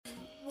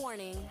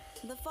Warning,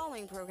 the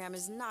following program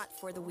is not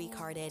for the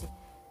weak-hearted,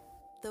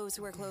 those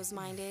who are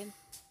closed-minded,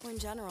 or in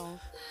general,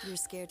 you're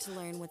scared to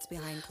learn what's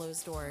behind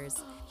closed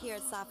doors. Here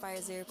at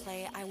Sapphire's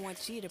Earplay, I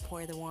want you to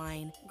pour the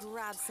wine,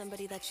 grab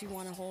somebody that you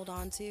want to hold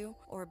on to,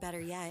 or better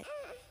yet,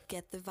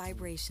 get the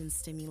vibrations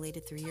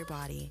stimulated through your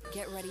body.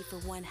 Get ready for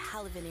one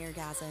hell of an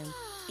orgasm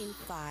in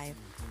 5,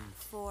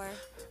 4,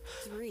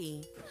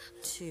 3,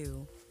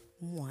 2,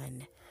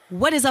 1.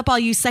 What is up, all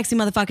you sexy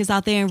motherfuckers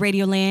out there in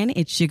Radio Land?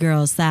 It's your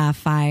girl,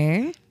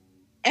 Sapphire.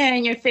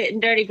 And your fit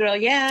and dirty girl,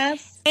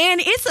 yes.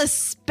 And it's a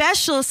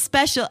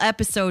special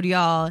episode,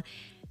 y'all.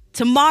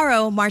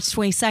 Tomorrow, March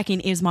 22nd,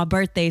 is my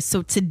birthday.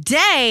 So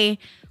today,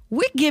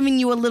 we're giving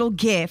you a little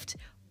gift.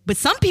 But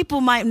some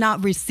people might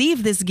not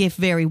receive this gift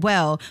very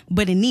well,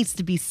 but it needs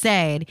to be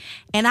said.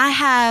 And I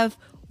have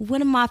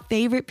one of my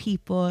favorite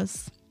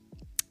peoples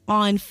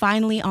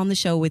finally on the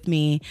show with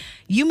me.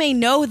 You may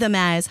know them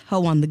as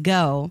Ho on the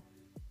Go,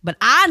 but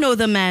I know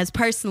them as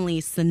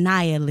personally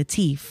Niyyah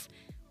Lateef.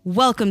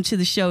 Welcome to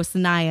the show,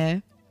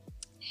 Niyyah.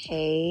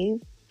 Hey,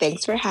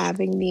 thanks for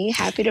having me.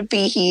 Happy to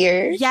be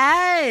here.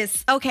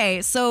 Yes.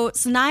 Okay, so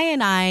Niyyah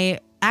and I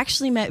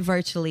actually met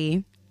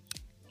virtually.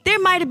 There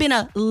might have been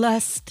a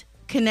lust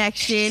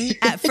connection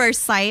at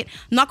first sight.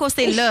 I'm not going to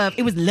say love.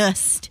 It was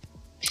lust.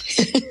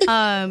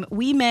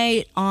 We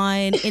met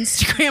on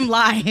Instagram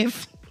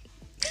Live.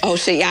 Oh,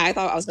 shit. Yeah, I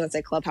thought I was going to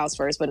say Clubhouse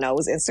first, but no, it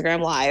was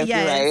Instagram Live.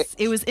 Yes, you're right.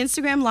 It was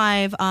Instagram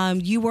Live.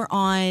 You were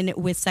on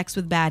with Sex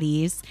with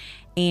Baddies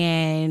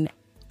and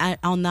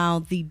on now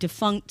the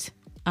defunct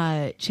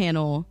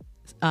channel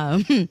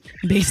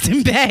based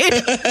in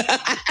Bay.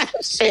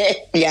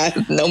 Shit. Yeah,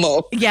 no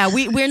more. Yeah,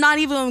 we're not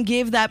even going to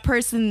give that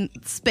person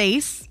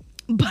space.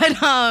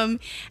 But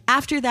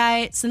after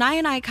that, Niyyah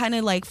and I kind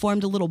of like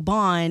formed a little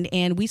bond,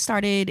 and we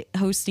started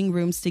hosting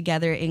rooms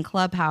together in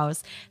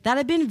Clubhouse that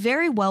have been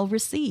very well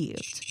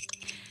received.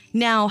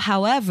 Now,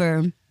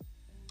 however,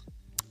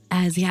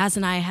 as Yaz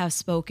and I have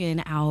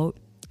spoken out,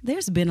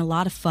 there's been a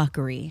lot of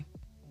fuckery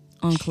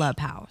on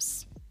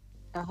Clubhouse.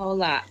 A whole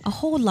lot. A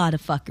whole lot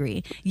of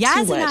fuckery.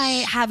 Yaz and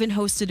I haven't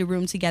hosted a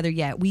room together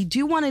yet. We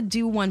do want to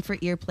do one for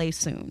Earplay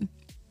soon.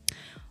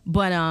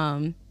 But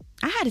I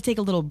had to take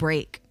a little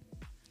break.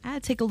 I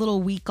had to take a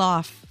little week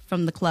off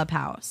from the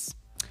Clubhouse.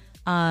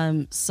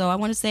 So I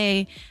want to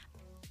say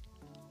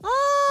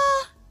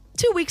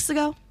 2 weeks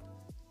ago,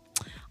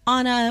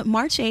 on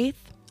March 8th,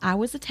 I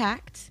was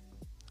attacked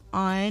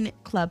on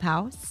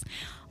Clubhouse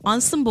on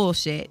some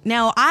bullshit.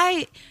 Now,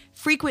 I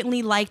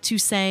frequently like to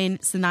send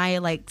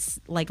Niyyah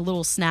like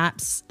little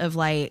snaps of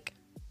like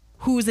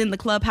who's in the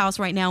Clubhouse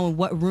right now and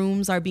what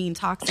rooms are being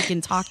toxic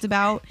and talked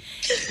about.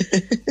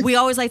 We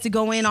always like to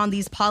go in on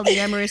these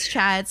polyamorous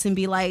chats and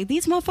be like,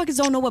 these motherfuckers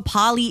don't know what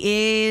poly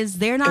is.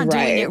 They're not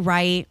doing it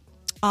right.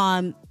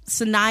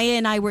 So Niyyah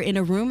and I were in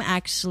a room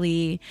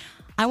actually,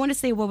 I want to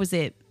say, what was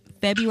it?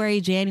 February,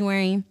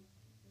 January,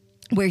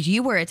 where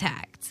you were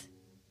attacked.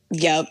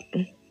 Yep.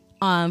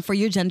 For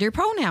your gender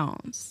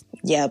pronouns.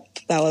 Yep.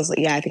 I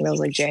think that was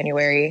like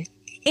January.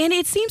 And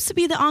it seems to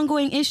be the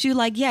ongoing issue.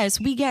 Like, yes,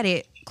 we get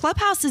it.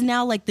 Clubhouse is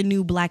now like the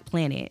new Black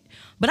Planet.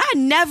 But I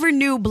never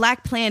knew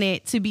Black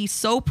Planet to be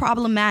so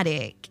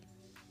problematic.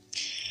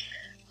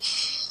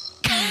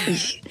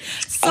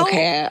 So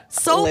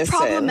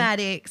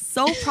problematic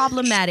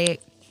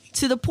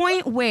to the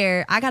point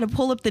where I got to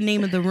pull up the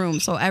name of the room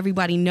so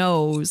everybody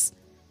knows,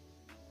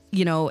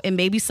 you know, and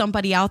maybe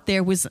somebody out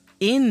there was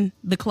in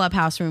the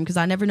Clubhouse room because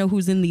I never know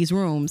who's in these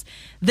rooms.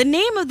 The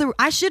name of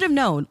I should have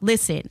known.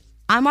 Listen.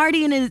 I'm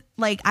already in a,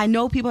 like, I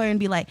know people are going to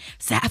be like,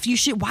 Saf, you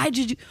should, why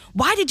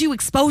did you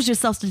expose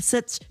yourself to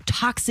such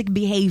toxic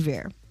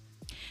behavior?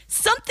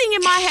 Something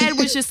in my head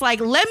was just like,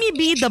 let me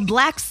be the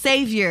Black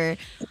savior,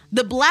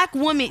 the Black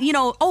woman, you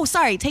know,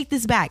 take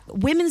this back.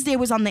 Women's Day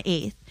was on the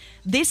 8th.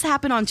 This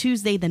happened on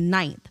Tuesday, the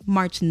 9th,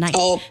 March 9th.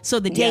 Oh, so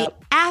the day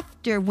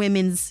after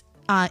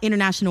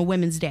International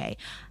Women's Day.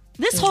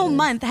 This whole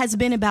month has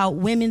been about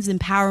women's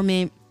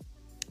empowerment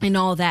and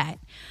all that.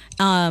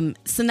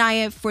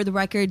 Niyyah, for the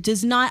record,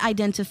 does not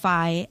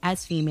identify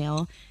as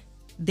female.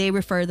 They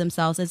refer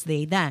themselves as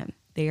they, them.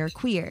 They are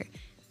queer,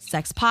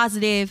 sex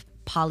positive,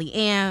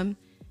 polyam.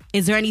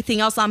 Is there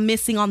anything else I'm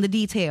missing on the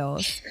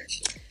details?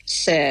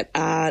 Shit.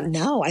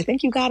 No, I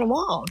think you got them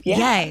all. Yeah.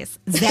 Yes.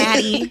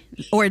 Zaddy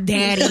or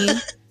daddy.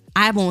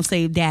 I won't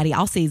say daddy.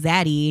 I'll say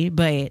zaddy,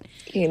 but.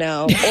 You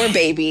know, or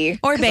baby.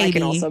 Or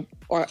baby.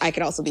 I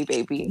could also be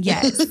baby.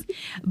 Yes.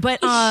 But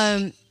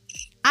I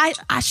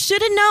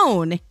should have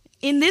known.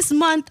 In this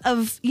month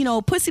of, you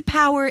know, pussy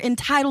power,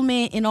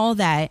 entitlement, and all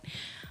that,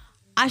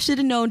 I should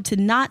have known to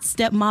not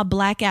step my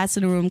Black ass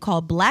in a room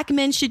called Black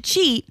Men Should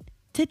Cheat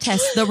to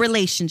test the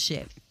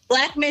relationship.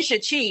 Black Men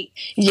Should Cheat.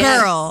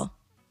 Yes. Girl.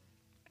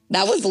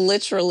 That was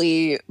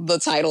literally the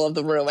title of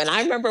the room. And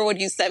I remember when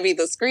you sent me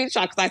the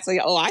screenshot because I said,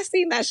 I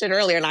seen that shit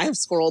earlier. And I have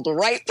scrolled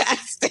right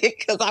past it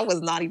because I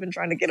was not even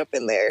trying to get up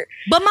in there.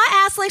 But my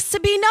ass likes to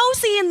be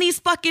nosy in these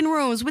fucking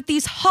rooms with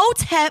these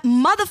hotep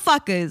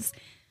motherfuckers.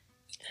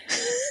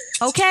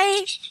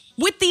 Okay?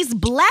 with these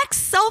black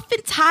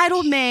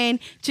self-entitled men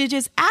to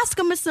just ask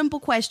them a simple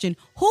question.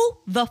 Who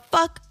the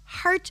fuck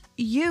hurt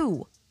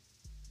you?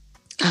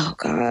 Oh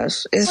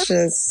gosh, it's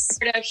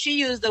just. She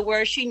used the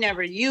word she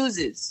never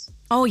uses.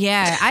 Oh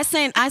yeah, I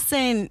sent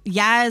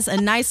Yaz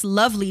a nice,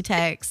 lovely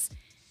text.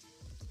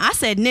 I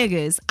said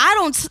niggas.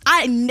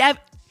 I never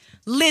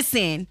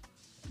listen,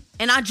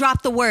 and I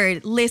dropped the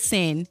word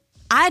listen.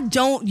 I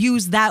don't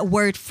use that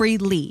word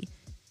freely.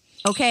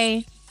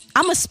 Okay,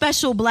 I'm a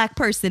special black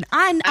person.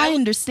 I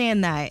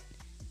understand that.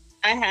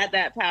 I had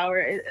that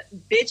power.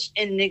 Bitch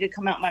and nigga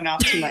come out my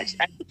mouth too much.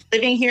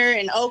 Living here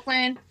in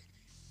Oakland,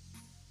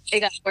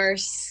 it got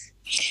worse.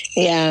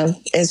 Yeah,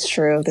 it's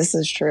true. This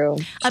is true.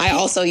 I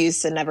also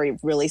used to never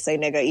really say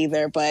nigga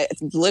either, but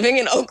living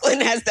in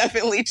Oakland has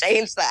definitely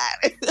changed that.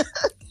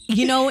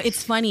 You know,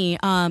 it's funny.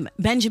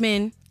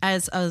 Benjamin,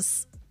 as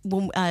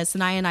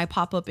Sanaya and I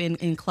pop up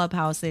in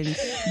Clubhouse, and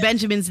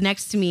Benjamin's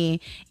next to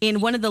me in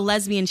one of the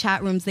lesbian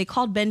chat rooms. They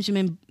called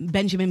Benjamin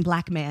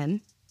Black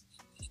Man.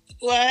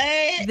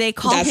 What? They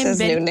call him his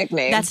new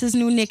nickname. That's his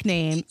new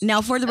nickname.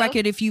 Now, for the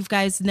record, if you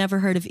guys never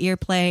heard of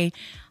Earplay,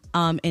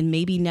 and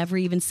maybe never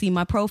even see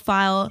my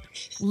profile,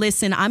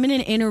 listen, I'm in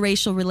an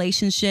interracial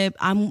relationship.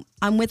 I'm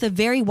with a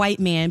very white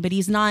man, but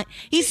he's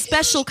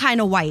special kind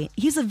of white.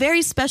 He's a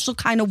very special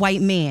kind of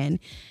white man.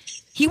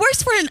 He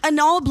works for an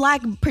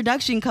all-black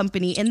production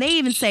company, and they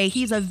even say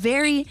he's a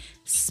very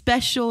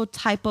special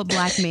type of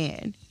black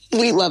man.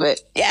 We love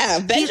it. Yeah,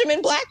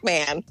 Benjamin Black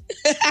Man.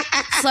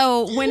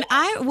 So when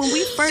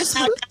we first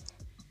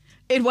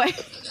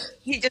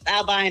He just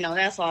albino,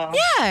 that's all.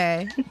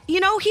 Yeah. You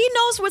know, he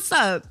knows what's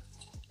up.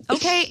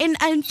 Okay,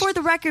 and for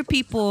the record,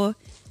 people,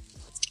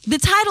 the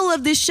title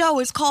of this show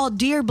is called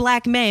Dear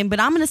Black Men, but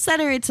I'm going to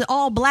center it to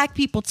all black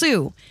people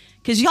too,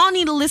 because y'all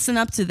need to listen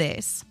up to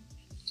this.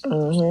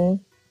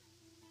 Mm-hmm.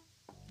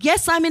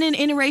 Yes, I'm in an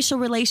interracial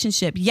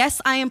relationship. Yes,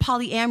 I am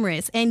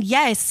polyamorous. And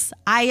yes,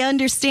 I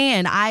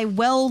understand. I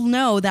well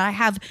know that I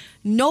have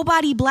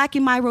nobody black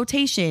in my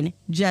rotation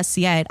just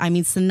yet. I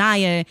mean,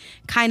 Sanaya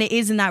kind of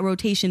is in that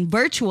rotation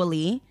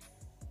virtually.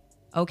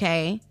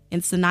 Okay,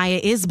 and Sanaya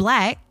is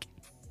black.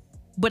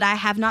 But I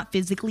have not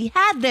physically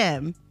had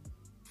them.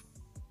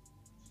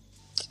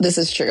 This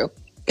is true.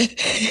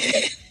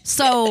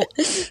 So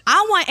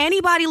I want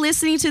anybody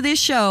listening to this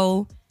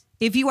show,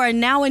 if you are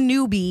now a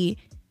newbie,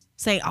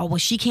 say, oh, well,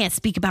 she can't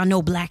speak about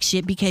no black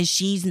shit because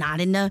she's not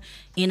in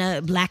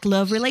a black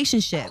love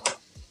relationship.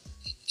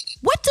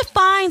 What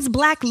defines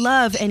black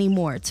love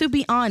anymore, to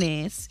be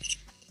honest?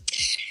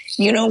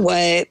 You know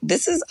what?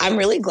 I'm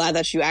really glad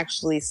that you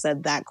actually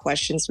said that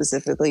question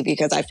specifically,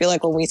 because I feel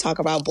like when we talk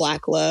about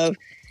black love,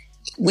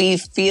 we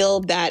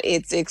feel that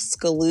it's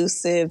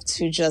exclusive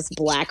to just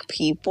black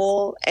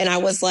people. And I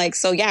was like,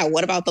 so yeah,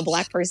 what about the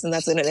black person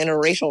that's in an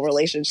interracial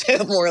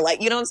relationship? Or like,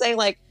 you know what I'm saying?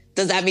 Like,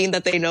 does that mean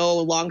that they no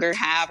longer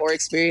have or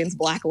experience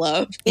black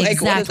love? Like,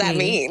 exactly. What does that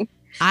mean?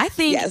 I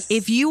think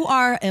if you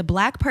are a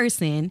black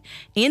person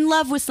in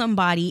love with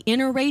somebody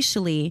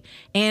interracially,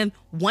 and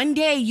one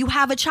day you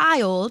have a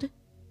child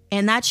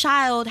and that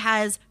child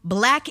has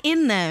black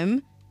in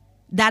them,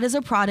 that is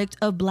a product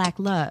of black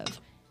love.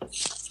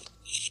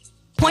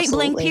 Point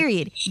blank,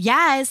 period.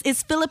 Yaz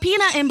is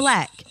Filipina and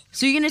black.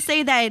 So you're going to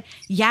say that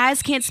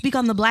Yaz can't speak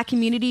on the black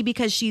community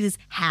because she's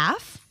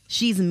half?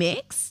 She's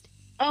mixed?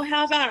 Oh,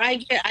 how about I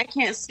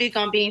can't speak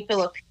on being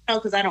Filipino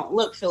because I don't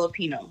look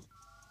Filipino.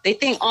 They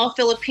think all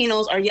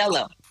Filipinos are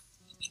yellow.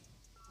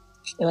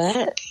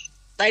 What?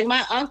 Like,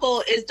 my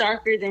uncle is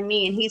darker than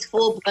me and he's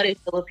full-blooded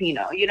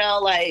Filipino. You know,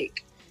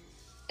 like,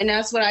 and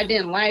that's what I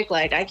didn't like.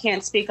 Like, I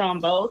can't speak on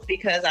both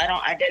because I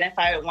don't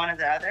identify with one or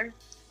the other.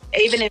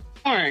 Even in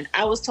porn,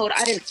 I was told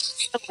I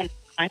didn't act in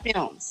my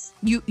films.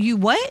 You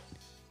what?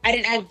 I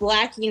didn't act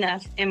black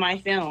enough in my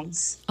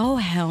films. Oh,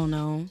 hell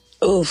no.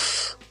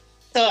 Oof.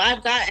 So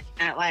I've gotten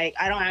that, like,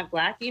 I don't act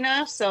black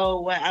enough.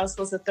 So what I was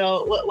supposed to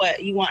throw,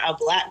 what you want a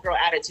black girl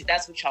attitude?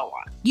 That's what y'all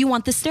want. You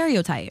want the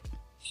stereotype.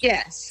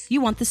 Yes. You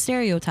want the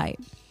stereotype.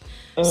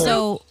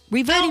 So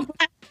reverting,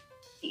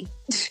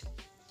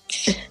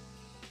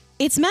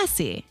 it's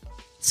messy.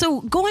 So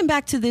going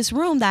back to this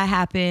room that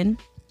happened.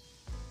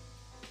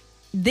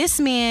 This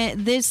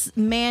man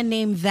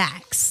named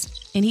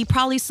Vax, and he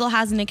probably still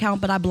has an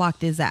account, but I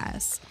blocked his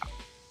ass.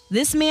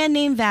 This man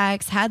named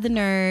Vax had the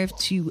nerve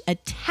to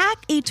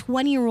attack a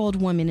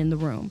 20-year-old woman in the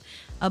room,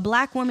 a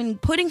black woman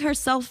putting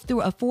herself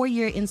through a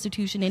 4-year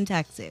institution in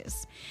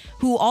Texas,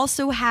 who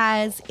also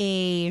has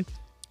a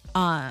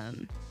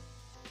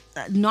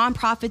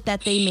nonprofit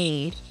that they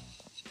made,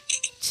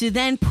 to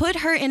then put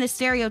her in a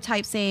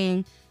stereotype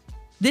saying,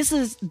 this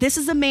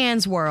is a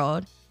man's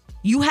world.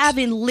 You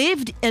haven't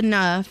lived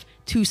enough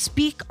to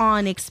speak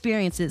on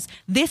experiences.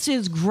 This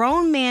is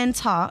grown man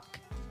talk.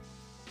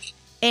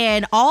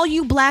 And all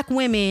you black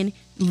women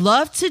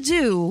love to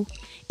do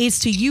is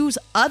to use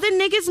other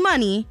niggas'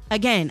 money.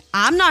 Again,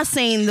 I'm not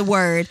saying the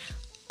word.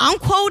 I'm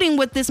quoting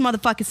what this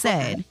motherfucker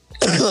said.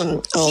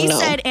 He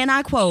said, and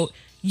I quote,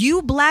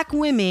 "You black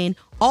women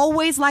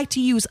always like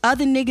to use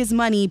other niggas'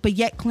 money, but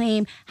yet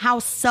claim how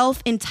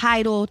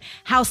self-entitled,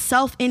 how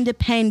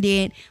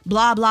self-independent,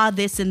 blah, blah,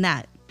 this and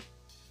that.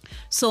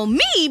 So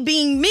me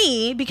being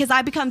me, because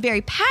I become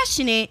very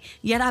passionate,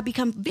 yet I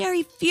become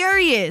very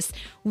furious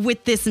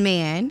with this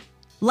man,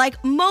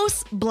 like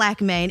most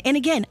black men. And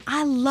again,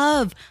 I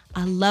love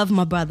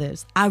my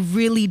brothers. I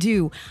really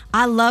do.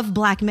 I love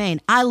black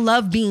men. I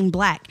love being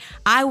black.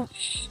 I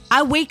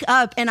wake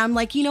up and I'm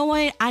like, you know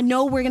what? I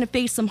know we're going to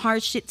face some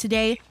hard shit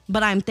today,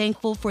 but I'm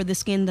thankful for the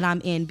skin that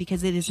I'm in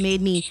because it has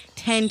made me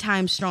 10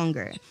 times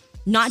stronger.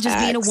 Not just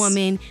being a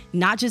woman,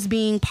 not just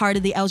being part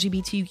of the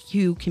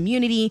LGBTQ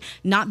community,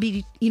 not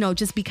be,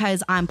 just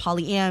because I'm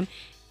polyam.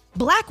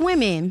 Black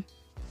women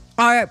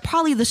are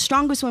probably the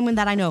strongest women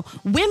that I know.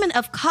 Women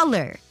of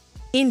color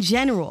in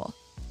general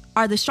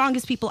are the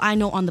strongest people I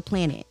know on the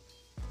planet.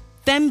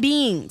 Femme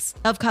beings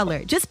of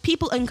color, just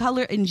people in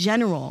color in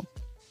general,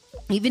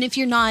 even if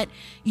you're not,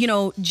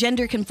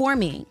 gender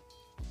conforming,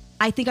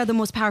 I think are the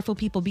most powerful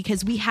people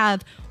because we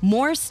have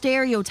more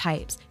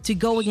stereotypes to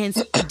go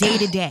against day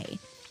to day.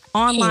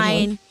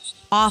 Online,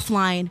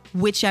 offline,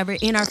 whichever,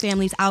 in our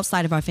families,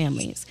 outside of our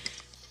families.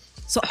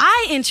 So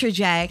I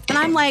interject and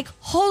I'm like,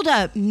 hold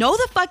up. No,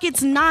 the fuck,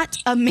 it's not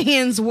a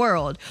man's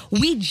world.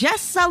 We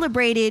just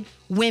celebrated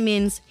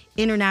Women's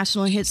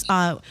International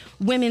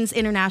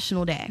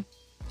Day.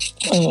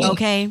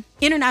 Okay?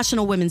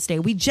 International Women's Day.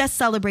 We just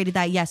celebrated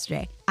that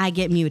yesterday. I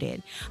get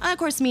muted. Of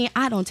course,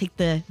 I don't take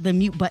the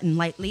mute button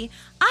lightly.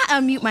 I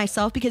unmute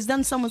myself because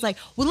then someone's like,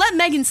 well, let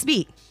Megan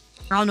speak.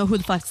 I don't know who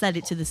the fuck said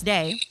it to this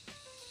day.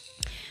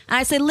 And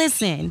I said,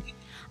 listen,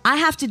 I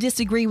have to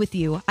disagree with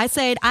you. I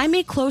said, I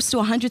make close to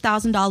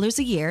 $100,000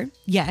 a year.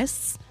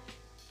 Yes.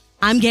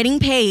 I'm getting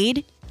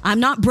paid. I'm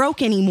not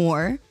broke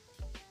anymore.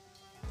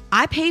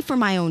 I pay for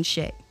my own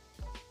shit.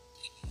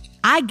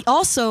 I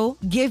also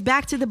give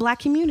back to the black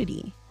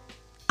community.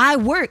 I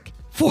work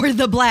for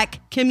the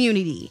black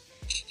community.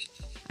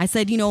 I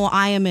said,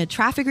 I am a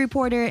traffic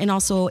reporter and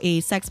also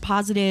a sex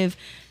positive,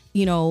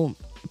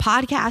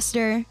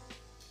 podcaster.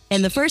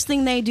 And the first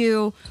thing they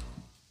do,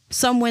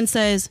 someone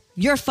says,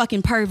 you're a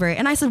fucking pervert.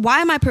 And I said, why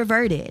am I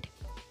perverted?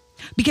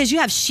 Because you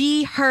have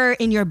she, her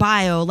in your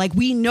bio. Like,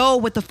 we know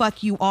what the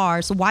fuck you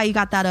are. So why you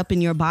got that up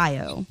in your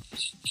bio?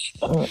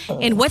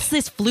 And what's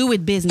this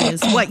fluid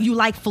business? What, you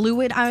like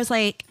fluid? I was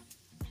like,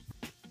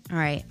 all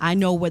right, I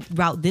know what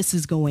route this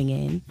is going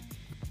in.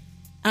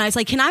 And I was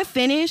like, can I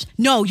finish?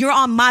 No, you're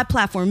on my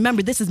platform.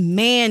 Remember, this is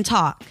man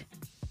talk.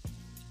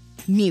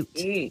 Mute.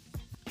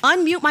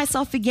 Unmute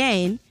myself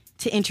again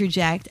to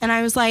interject. And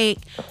I was like,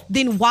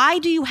 then why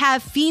do you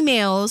have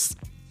females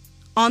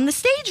on the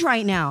stage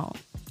right now?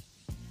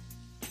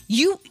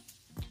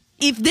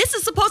 If this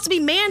is supposed to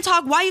be man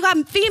talk, why you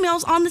got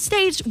females on the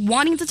stage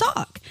wanting to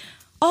talk?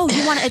 Oh,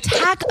 you want to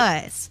attack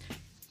us.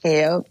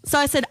 Yep. So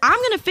I said, I'm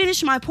going to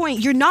finish my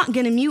point. You're not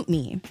going to mute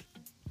me.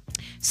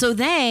 So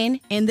then,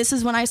 and this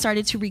is when I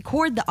started to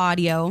record the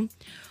audio,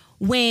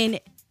 when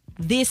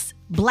this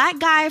black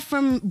guy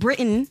from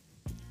Britain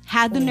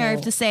had the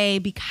nerve to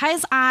say,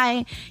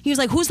 he was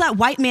like, who's that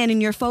white man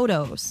in your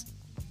photos?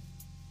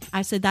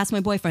 I said, that's my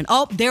boyfriend.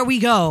 Oh, there we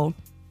go.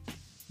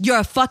 You're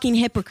a fucking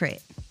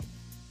hypocrite.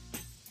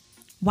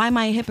 Why am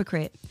I a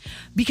hypocrite?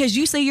 Because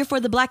you say you're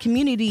for the black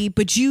community,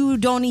 but you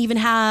don't even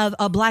have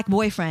a black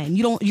boyfriend.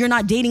 You're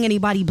not dating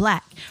anybody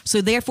black.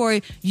 So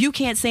therefore you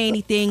can't say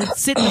anything,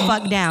 sit the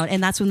fuck down.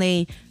 And that's when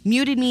they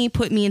muted me,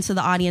 put me into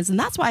the audience. And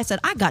that's why I said,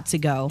 I got to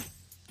go.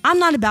 I'm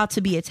not about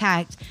to be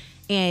attacked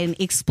and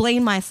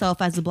explain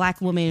myself as a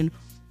black woman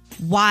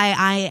why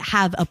I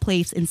have a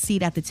place and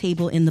seat at the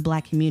table in the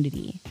black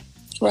community.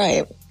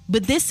 Right.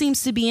 But this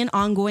seems to be an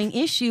ongoing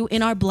issue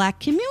in our black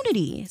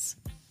communities.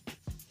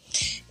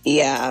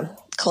 Yeah.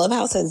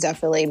 Clubhouse has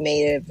definitely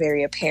made it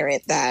very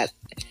apparent that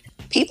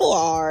people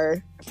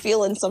are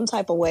feeling some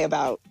type of way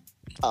about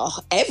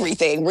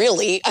everything,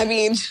 really. I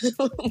mean,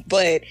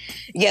 but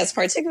yes,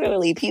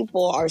 particularly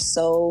people are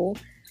so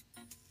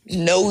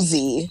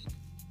nosy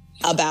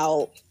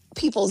about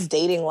people's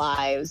dating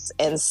lives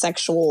and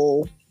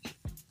sexual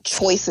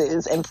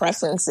choices and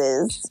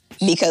preferences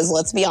because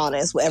let's be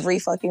honest, every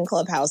fucking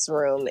Clubhouse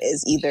room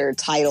is either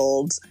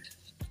titled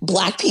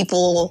Black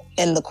people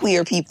and the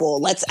queer people,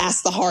 let's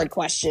ask the hard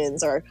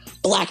questions, or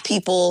Black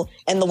people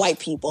and the white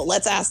people,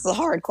 let's ask the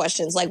hard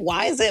questions. Like,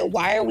 why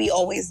are we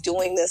always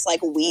doing this like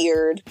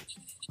weird,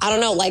 I don't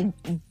know, like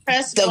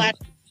oppressed black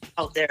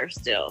out there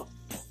still.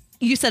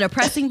 You said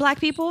oppressing black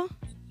people?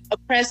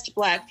 Oppressed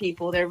black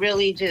people. They're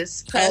really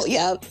just pressed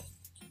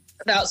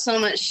about so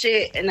much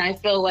shit. And I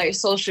feel like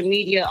social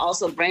media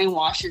also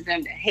brainwashes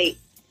them to hate.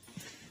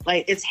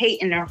 Like, it's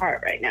hate in their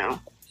heart right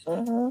now.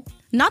 Mm-hmm.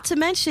 Not to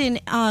mention,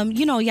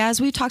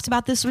 as we've talked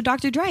about this with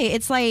Dr. Dre,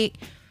 it's like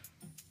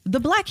the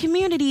black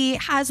community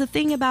has a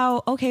thing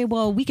about, okay,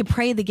 well, we can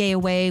pray the gay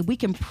away. We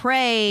can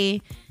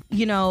pray,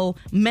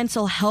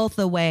 mental health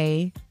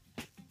away.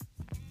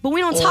 But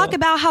we don't talk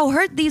about how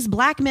hurt these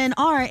black men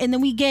are. And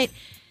then they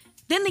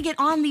get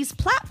on these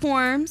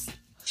platforms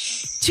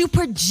to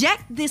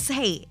project this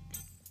hate.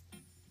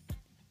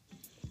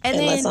 And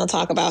then, let's not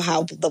talk about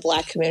how the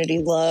Black community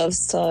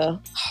loves to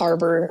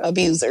harbor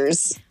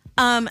abusers.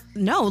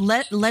 No,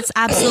 let's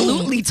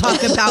absolutely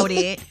talk about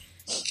it.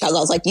 Because I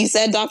was like, you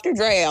said Dr.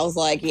 Dre. I was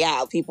like,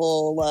 yeah,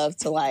 people love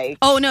to like.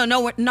 Oh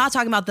no, we're not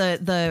talking about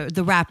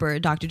the rapper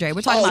Dr. Dre.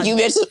 We're talking about you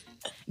mentioned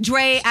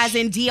Dre as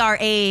in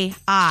DRAI.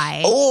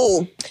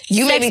 Oh,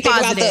 you made me think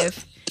positive. About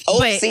the. Oh,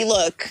 but, see,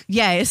 look.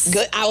 Yes.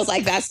 Good. I was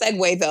like, that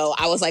segue, though.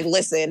 I was like,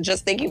 listen,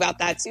 just thinking about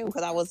that, too,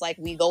 because I was like,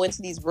 we go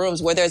into these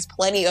rooms where there's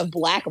plenty of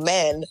Black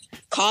men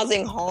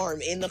causing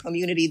harm in the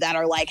community that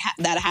are like,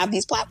 that have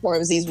these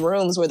platforms, these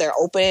rooms where they're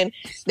open.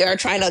 They're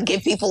trying to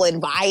give people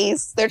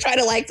advice. They're trying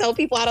to like tell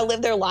people how to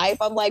live their life.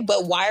 I'm like,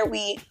 but why are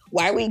we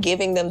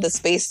giving them the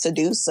space to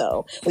do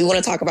so? We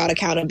want to talk about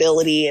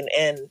accountability and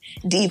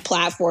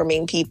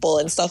deplatforming people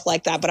and stuff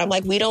like that. But I'm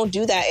like, we don't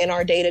do that in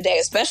our day to day,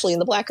 especially in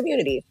the Black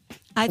community.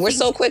 We're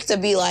so quick to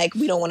be like,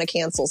 we don't want to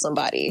cancel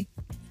somebody.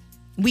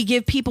 We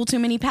give people too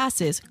many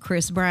passes.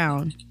 Chris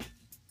Brown.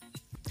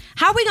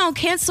 How are we going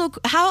to cancel?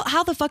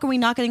 How the fuck are we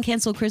not going to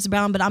cancel Chris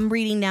Brown? But I'm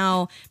reading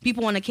now,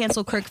 people want to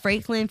cancel Kirk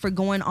Franklin for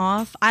going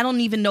off. I don't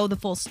even know the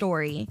full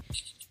story.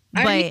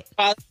 But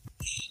I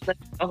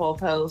didn't the whole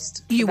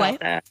post. You what?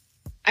 That.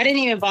 I didn't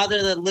even bother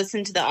to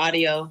listen to the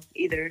audio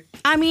either.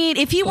 I mean,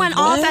 if he went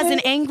off as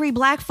an angry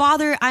Black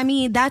father, I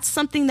mean, that's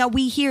something that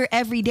we hear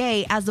every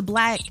day as a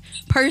Black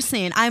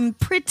person. I'm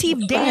pretty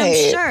damn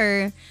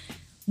sure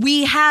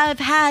we have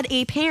had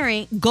a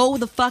parent go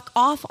the fuck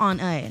off on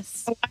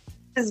us.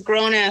 His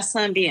grown-ass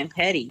son being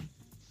petty.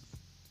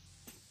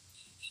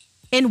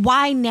 And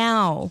why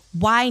now?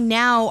 Why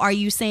now are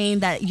you saying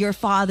that your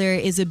father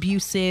is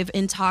abusive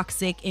and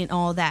toxic and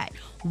all that?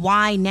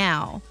 Why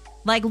now?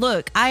 Like,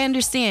 look, I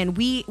understand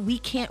we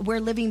can't, we're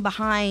living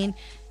behind,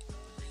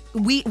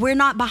 we're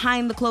not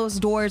behind the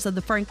closed doors of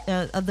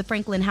the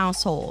Franklin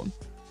household.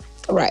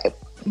 Right.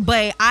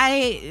 But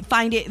I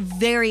find it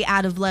very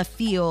out of left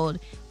field,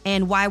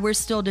 and why we're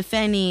still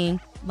defending,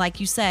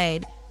 like you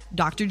said,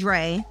 Dr.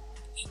 Dre,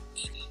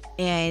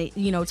 and,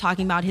 you know,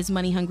 talking about his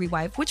money hungry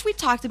wife, which we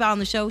talked about on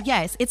the show.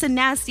 Yes, it's a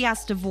nasty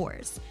ass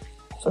divorce.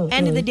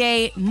 End of the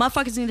day,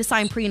 motherfuckers need to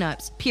sign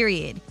prenups,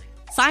 period.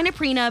 Sign a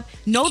prenup.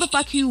 Know the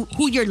fuck who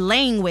you're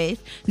laying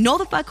with. Know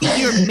the fuck who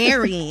you're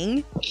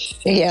marrying.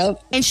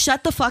 Yep. And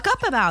shut the fuck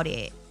up about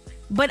it.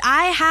 But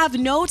I have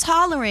no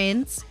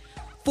tolerance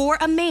for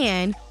a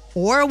man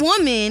or a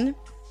woman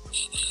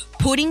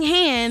putting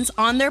hands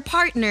on their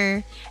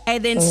partner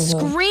and then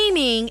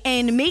screaming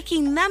and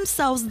making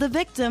themselves the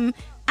victim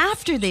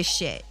after this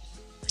shit.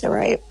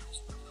 Right.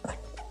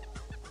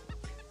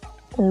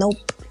 Nope.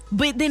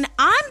 But then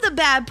I'm the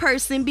bad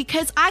person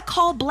because I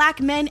call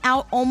Black men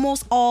out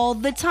almost all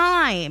the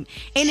time.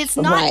 And it's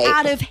not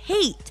out of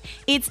hate.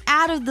 It's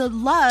out of the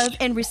love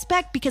and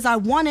respect, because I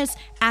want us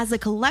as a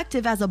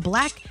collective, as a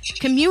Black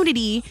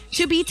community,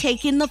 to be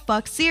taken the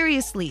fuck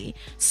seriously.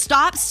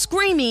 Stop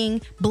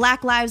screaming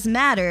Black Lives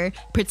Matter,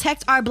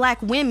 protect our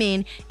Black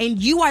women, and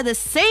you are the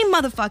same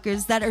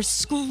motherfuckers that are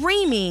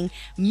screaming,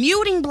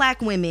 muting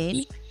Black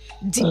women,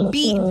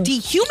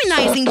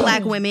 dehumanizing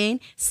Black women,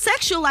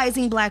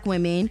 sexualizing Black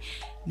women,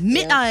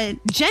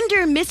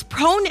 gender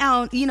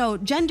mispronoun,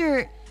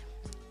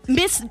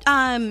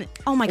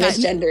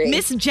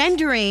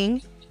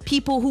 misgendering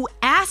people who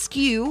ask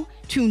you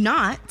to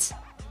not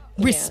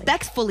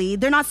respectfully.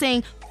 They're not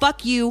saying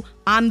fuck you,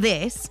 I'm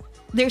this.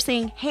 They're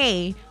saying,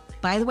 hey,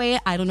 by the way,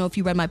 I don't know if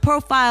you read my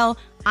profile,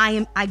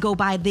 I go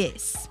by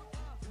this.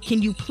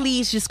 Can you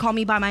please just call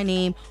me by my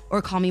name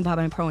or call me by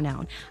my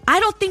pronoun? I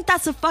don't think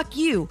that's a fuck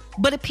you.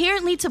 But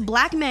apparently to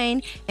Black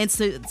men and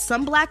to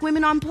some Black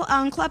women on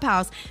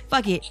Clubhouse,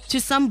 fuck it. To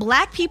some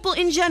Black people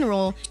in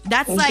general,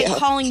 that's like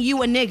calling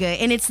you a nigga.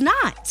 And it's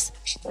not.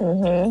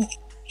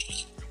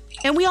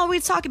 And we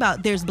always talk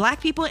about there's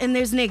Black people and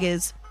there's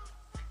niggas.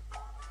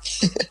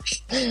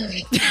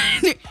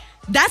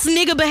 That's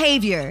nigga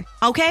behavior,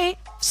 okay?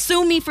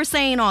 Sue me for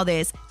saying all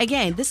this.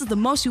 Again, this is the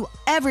most you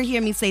ever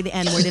hear me say the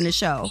N-word in a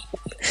show.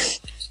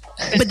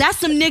 But that's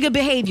some nigga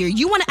behavior.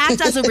 You want to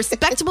act as a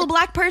respectable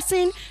Black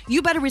person,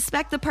 you better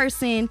respect the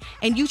person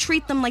and you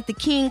treat them like the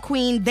king,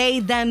 queen, they,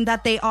 them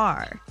that they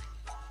are.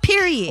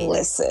 Period.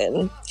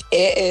 Listen,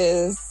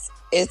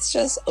 it's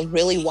just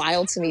really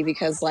wild to me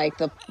because like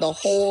the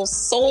whole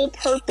sole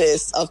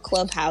purpose of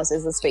Clubhouse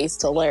is a space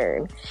to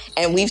learn.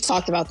 And we've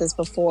talked about this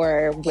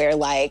before where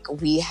like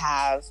we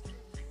have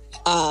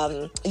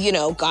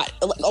got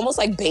almost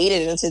like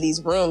baited into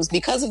these rooms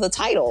because of the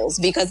titles,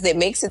 because it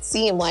makes it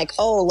seem like,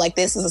 oh, like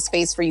this is a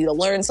space for you to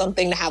learn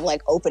something, to have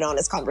like open,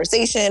 honest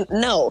conversation.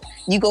 No,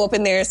 you go up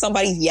in there,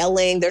 somebody's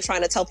yelling, they're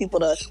trying to tell people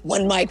to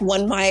one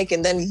mic,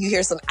 and then you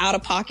hear some out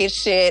of pocket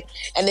shit,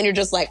 and then you're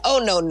just like, oh,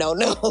 no,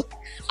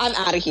 I'm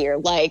out of here.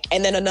 Like,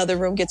 and then another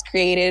room gets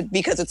created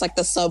because it's like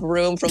the sub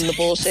room from the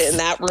bullshit in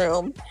that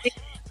room.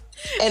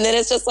 And then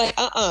it's just like,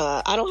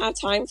 I don't have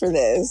time for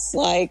this.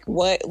 Like,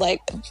 what?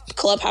 Like,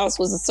 Clubhouse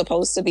was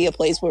supposed to be a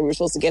place where we were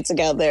supposed to get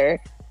together,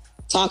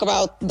 talk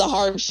about the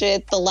hard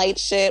shit, the light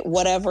shit,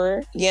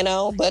 whatever,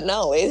 But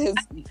no, it is.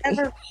 I've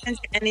never been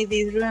to any of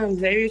these rooms,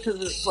 maybe because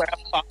of what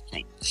I'm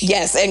following.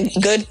 Yes, and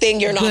good thing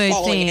you're not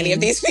following any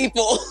of these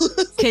people.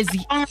 Because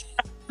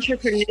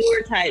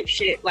entrepreneur type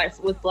shit,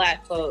 like with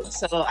black folks.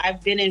 So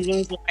I've been in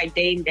rooms with like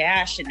Dame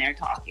Dash and they're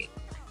talking.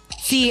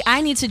 See,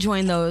 I need to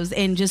join those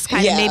and just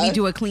kind of maybe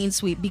do a clean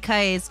sweep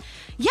because,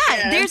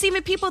 there's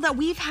even people that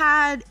we've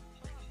had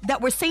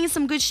that were saying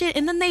some good shit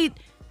and then they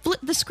flip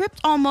the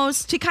script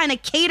almost to kind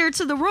of cater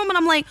to the room. And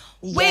I'm like,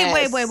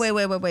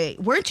 wait.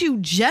 Weren't you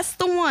just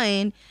the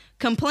one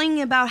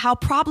complaining about how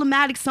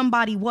problematic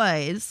somebody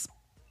was?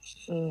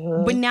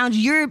 Mm-hmm. But now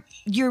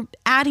you're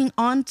adding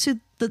on to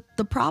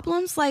the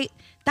problems? Like,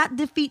 that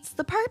defeats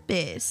the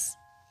purpose.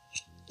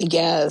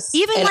 Yes.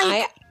 Even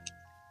and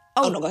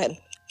no, go ahead.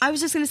 I was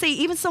just going to say,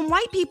 even some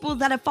white people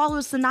that have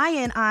followed Sanaya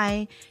and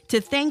I to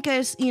thank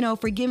us,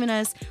 for giving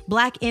us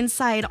black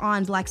insight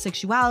on black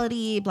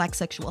sexuality, black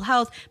sexual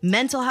health,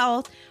 mental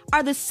health,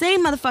 are the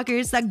same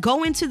motherfuckers that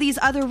go into these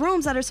other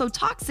rooms that are so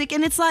toxic.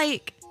 And it's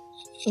like,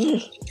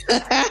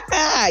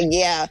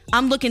 yeah.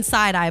 I'm looking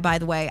side-eye, by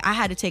the way. I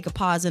had to take a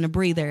pause and a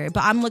breather,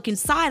 but I'm looking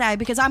side-eye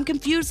because I'm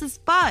confused as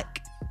fuck.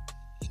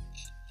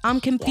 I'm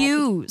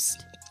confused.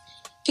 Yeah.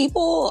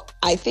 People,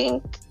 I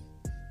think...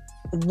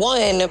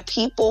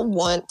 people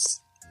want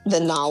the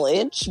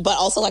knowledge, but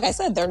also, like I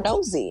said, they're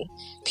nosy.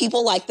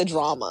 People like the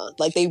drama.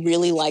 Like, they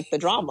really like the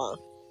drama.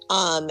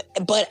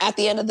 But at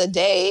the end of the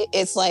day,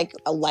 it's like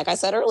I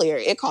said earlier,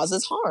 it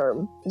causes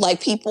harm.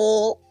 Like,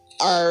 people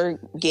are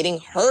getting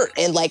hurt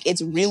and like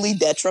it's really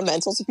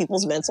detrimental to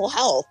people's mental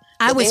health.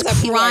 I was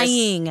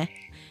crying.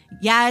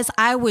 Yes,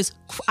 I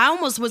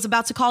almost was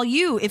about to call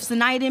you if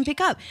Sanaya didn't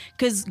pick up.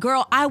 Because,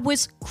 girl, I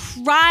was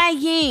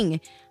crying.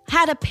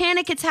 Had a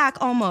panic attack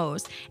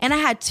almost. And I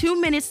had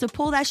 2 minutes to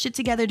pull that shit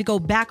together to go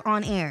back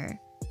on air.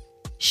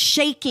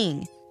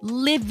 Shaking.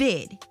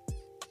 Livid.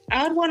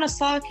 I would want to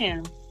stalk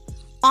him.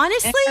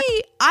 Honestly,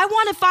 I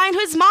want to find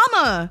his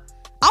mama.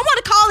 I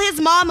want to call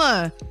his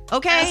mama.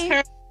 Okay? Ask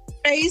her to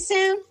raise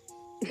him?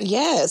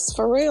 Yes,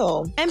 for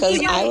real.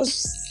 Because I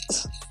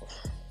was...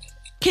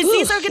 Because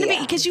these are going to be,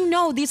 because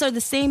these are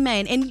the same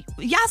men. And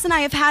Yas and I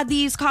have had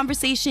these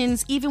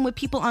conversations even with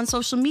people on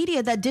social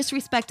media that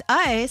disrespect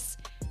us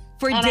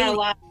for our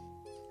lives.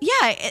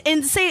 Yeah,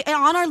 and say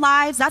on our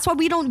lives. That's why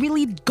we don't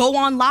really go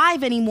on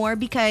live anymore,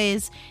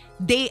 because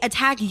they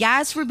attack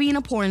Yas for being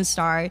a porn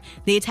star.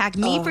 They attack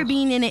me for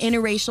being in an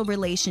interracial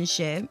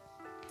relationship.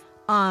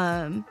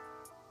 Then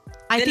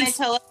they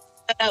tell us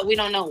that we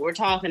don't know what we're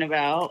talking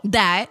about.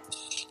 That.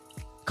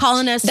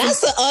 Calling us.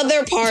 That's the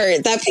other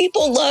part, that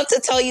people love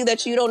to tell you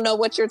that you don't know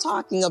what you're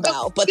talking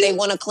about, but they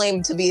want to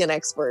claim to be an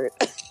expert.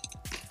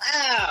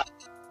 Wow.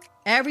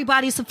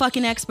 Everybody's a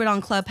fucking expert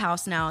on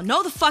Clubhouse now.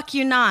 No, the fuck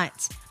you're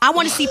not. I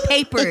want to see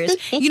papers.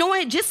 You know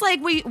what? Just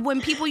like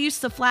when people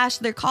used to flash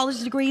their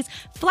college degrees,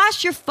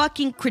 flash your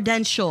fucking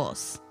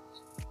credentials.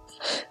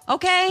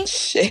 Okay?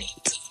 Shit.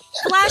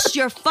 Flash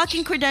your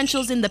fucking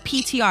credentials in the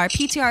PTR.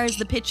 PTR is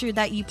the picture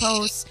that you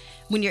post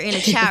when you're in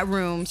a chat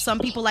room. Some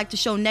people like to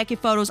show naked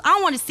photos. I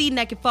don't want to see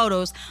naked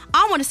photos.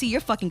 I want to see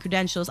your fucking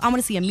credentials. I want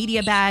to see a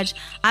media badge.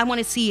 I want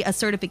to see a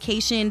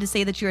certification to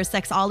say that you're a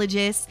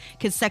sexologist,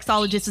 because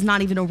sexologist is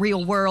not even a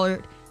real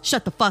word.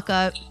 Shut the fuck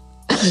up.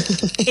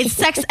 It's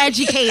sex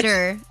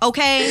educator,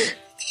 okay?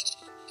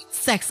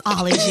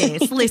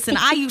 Sexologist. Listen,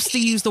 I used to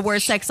use the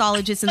word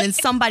sexologist, and then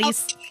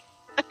somebody's...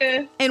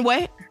 And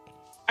what?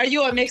 Are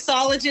you a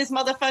mixologist,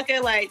 motherfucker?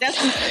 Like, that's...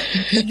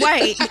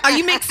 Right. Are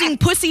you mixing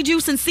pussy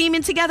juice and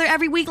semen together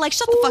every week? Like,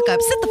 shut the fuck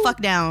up. Sit the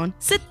fuck down.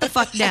 Sit the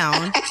fuck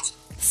down.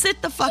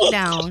 Sit the fuck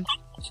down.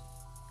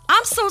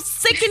 I'm so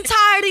sick and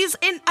tired of these.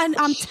 And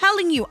I'm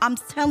telling you,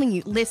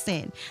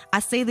 listen, I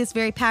say this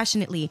very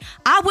passionately.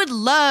 I would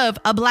love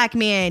a black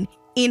man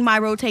in my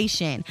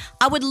rotation.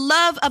 But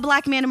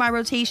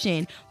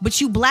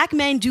you black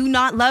men do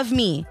not love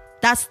me.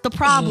 That's the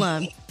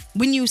problem.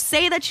 When you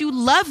say that you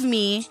love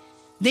me,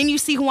 then you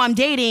see who I'm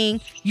dating,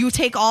 you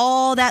take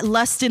all that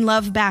lust and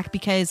love back,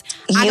 because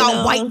I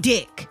got white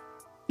dick.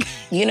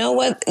 You know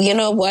what?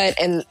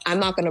 And I'm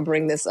not going to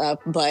bring this up,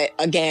 but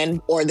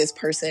this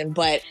person,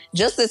 but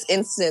just this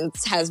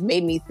instance has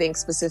made me think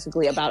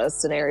specifically about a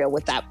scenario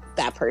with that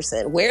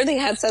person where they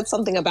had said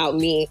something about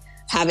me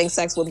having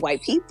sex with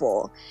white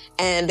people.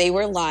 And they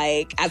were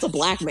like, as a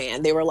black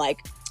man, they were like,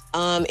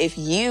 if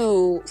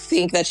you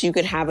think that you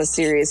could have a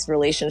serious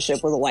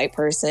relationship with a white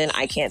person,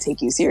 I can't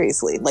take you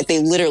seriously. Like, they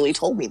literally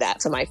told me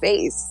that to my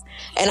face.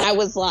 And I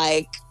was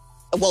like,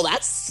 well,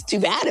 that's too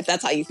bad if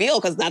that's how you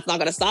feel, because that's not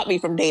going to stop me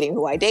from dating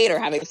who I date or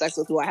having sex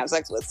with who I have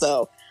sex with.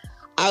 So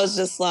I was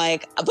just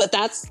like, but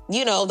that's,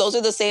 those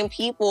are the same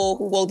people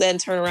who will then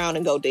turn around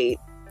and go date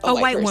a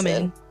white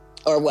woman.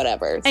 Or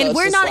whatever. And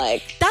we're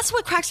not, that's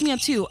what cracks me up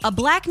too. A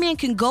black man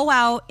can go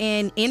out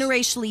and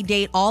interracially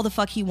date all the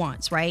fuck he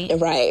wants, right?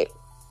 Right.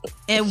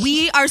 And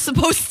we are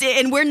supposed to,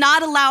 and we're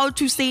not allowed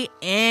to say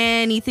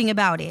anything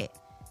about it.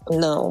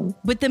 No.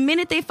 But the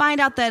minute they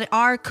find out that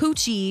our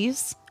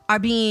coochies are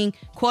being,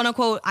 quote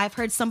unquote, I've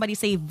heard somebody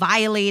say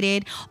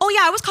violated. Oh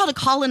yeah, I was called a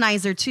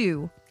colonizer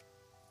too.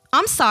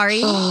 I'm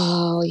sorry.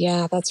 Oh,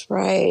 yeah, that's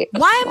right.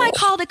 Why am I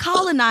called a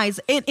colonize?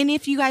 And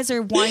if you guys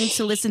are wanting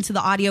to listen to the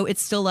audio,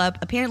 it's still up.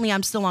 Apparently,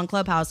 I'm still on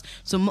Clubhouse.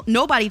 So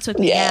nobody took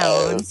me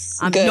down.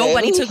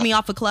 Nobody took me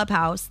off of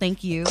Clubhouse.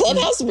 Thank you.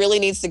 Clubhouse really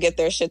needs to get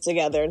their shit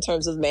together in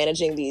terms of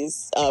managing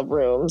these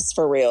rooms,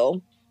 for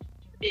real.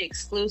 Be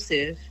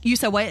exclusive. You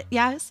said what?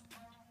 Yes?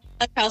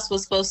 Clubhouse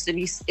was supposed to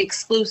be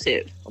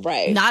exclusive.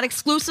 Right. Not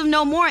exclusive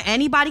no more.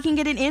 Anybody can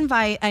get an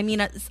invite. I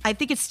mean, I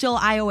think it's still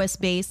iOS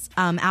based,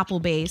 Apple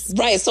based.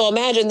 Right. So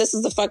imagine this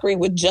is the fuckery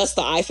with just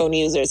the iPhone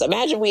users.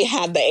 Imagine we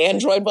had the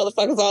Android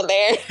motherfuckers on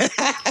there.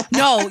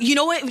 No, you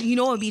know what? You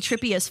know what would be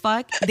trippy as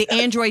fuck? The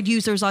Android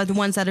users are the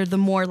ones that are the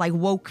more like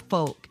woke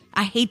folk.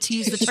 I hate to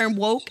use the term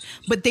woke,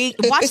 but they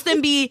watch them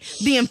be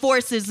the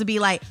enforcers to be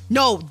like,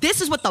 no, this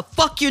is what the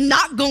fuck you're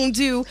not gonna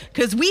do,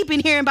 because we've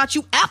been hearing about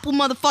you Apple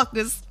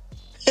motherfuckers.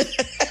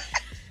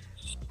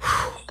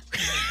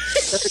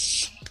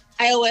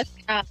 iOS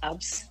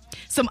knobs.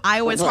 Some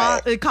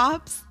iOS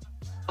cops.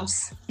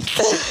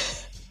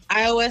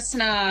 iOS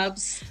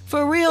snobs.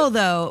 For real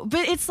though.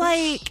 But it's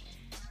like,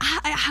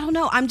 I don't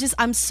know.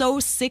 I'm so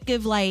sick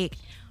of like,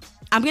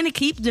 I'm going to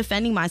keep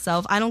defending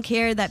myself. I don't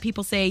care that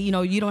people say, you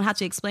know, you don't have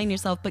to explain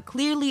yourself. But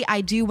clearly I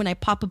do when I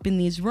pop up in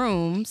these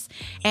rooms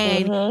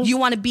and you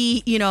want to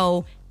be, you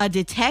know, a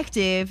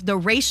detective, the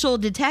racial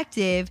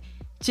detective,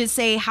 to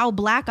say how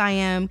black I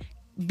am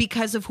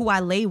because of who I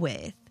lay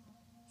with.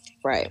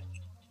 Right.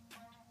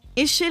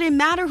 It shouldn't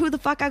matter who the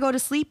fuck I go to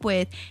sleep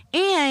with.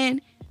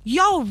 And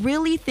y'all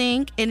really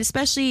think, and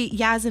especially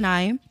Yaz and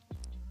I,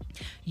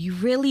 you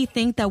really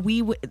think that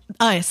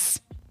us,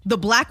 the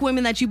black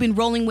women that you've been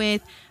rolling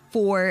with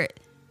for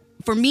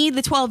me,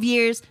 the 12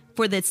 years,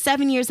 for the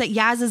 7 years that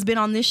Yaz has been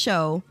on this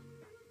show,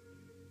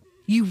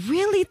 you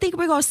really think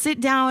we're going to sit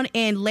down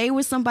and lay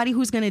with somebody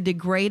who's going to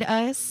degrade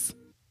us?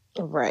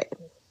 Right.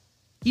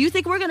 You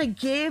think we're going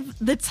to give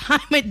the time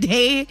of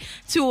day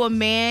to a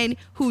man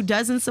who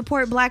doesn't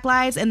support Black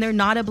lives and they're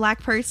not a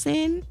black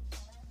person?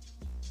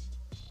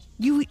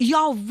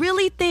 Y'all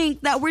really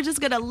think that we're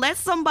just going to let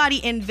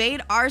somebody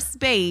invade our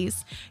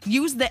space,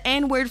 use the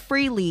N-word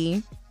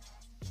freely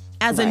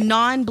as a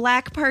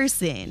non-black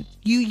person?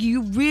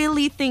 You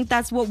really think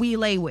that's what we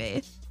lay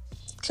with?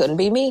 Couldn't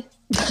be me.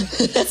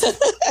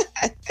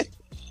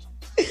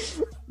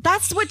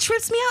 That's what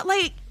trips me out.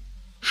 Like,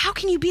 how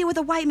can you be with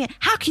a white man?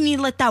 How can you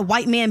let that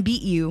white man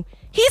beat you?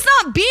 He's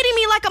not beating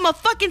me like I'm a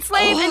fucking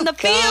slave in the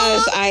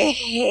field. I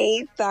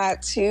hate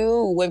that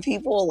too. When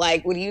people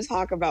when you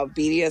talk about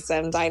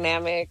BDSM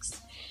dynamics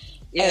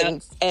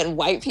and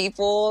white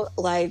people,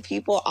 like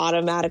people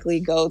automatically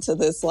go to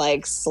this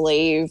like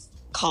slave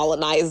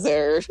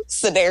colonizer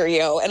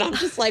scenario. And I'm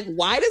just like,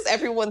 why does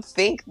everyone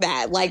think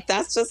that? Like,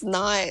 that's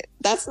not,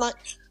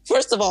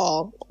 first of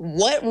all,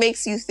 what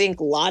makes you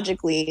think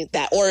logically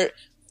that, or,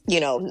 you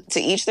know, to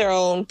each their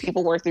own,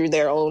 people work through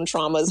their own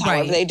traumas,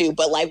 however they do.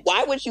 But like,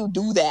 why would you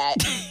do that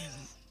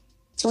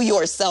to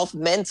yourself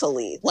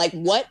mentally? Like,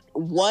 what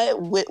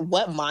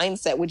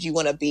mindset would you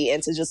want to be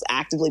in to just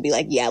actively be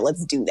like, yeah,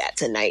 let's do that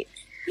tonight?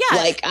 Yeah,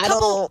 like a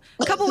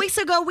couple weeks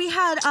ago, we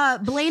had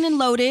Blaine and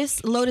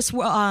Lotus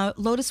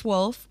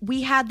Wolf.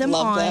 We had them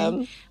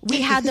on.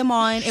 We had them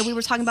on, and we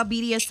were talking about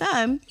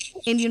BDSM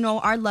and, you know,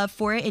 our love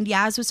for it. And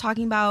Yaz was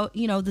talking about,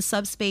 you know, the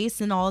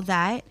subspace and all of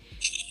that.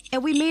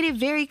 And we made it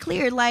very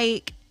clear,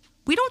 like,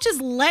 we don't just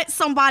let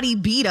somebody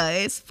beat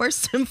us,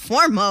 first and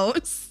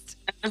foremost.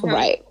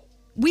 Right.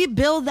 We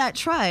build that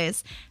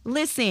trust.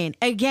 Listen,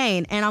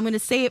 again, and I'm going to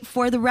say it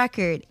for the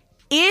record,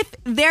 if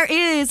there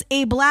is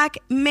a black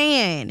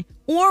man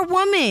or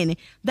woman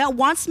that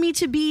wants me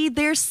to be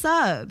their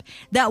sub,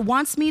 that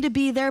wants me to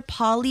be their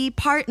poly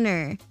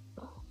partner,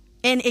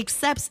 and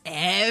accepts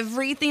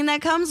everything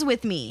that comes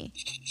with me,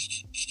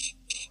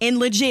 and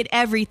legit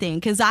everything,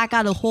 because I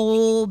got a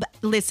whole,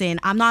 listen,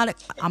 I'm a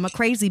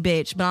crazy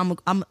bitch, but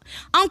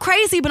I'm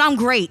crazy, but I'm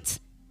great.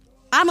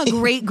 I'm a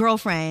great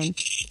girlfriend.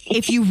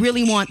 If you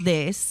really want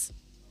this,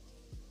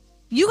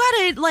 you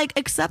gotta like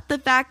accept the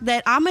fact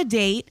that I'm a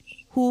date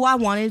who I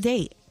want to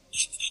date.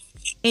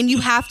 And you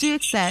have to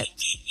accept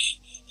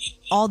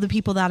all the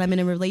people that I'm in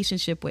a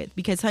relationship with,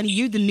 because honey,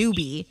 you're the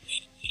newbie.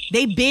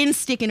 They've been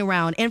sticking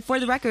around. And for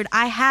the record,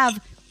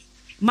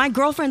 my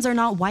girlfriends are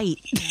not white.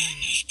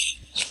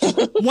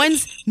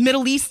 One's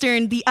Middle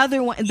Eastern. The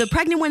other one, the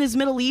pregnant one, is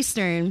Middle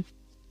Eastern.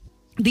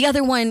 The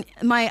other one,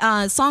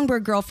 my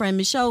Songbird girlfriend,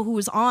 Michelle, who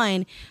was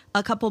on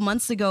a couple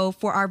months ago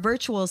for our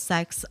virtual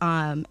sex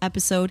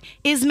episode,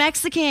 is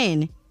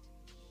Mexican.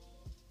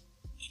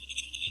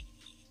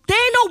 There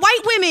ain't no white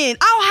women.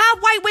 I don't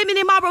have white women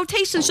in my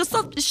rotation. Shut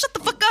the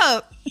fuck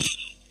up.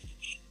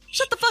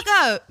 Shut the fuck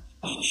up.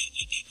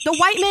 The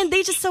white men,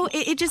 they just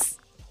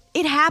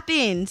it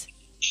happened.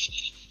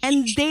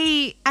 And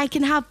I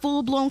can have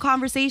full-blown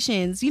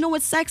conversations. You know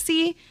what's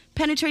sexy?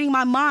 Penetrating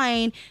my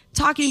mind,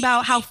 talking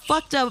about how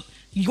fucked up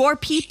your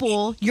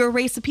people, your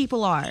race of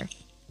people are.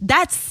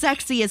 That's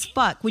sexy as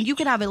fuck. When you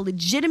can have a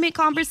legitimate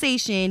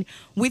conversation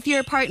with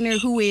your partner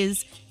who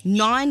is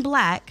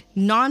non-black,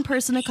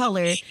 non-person of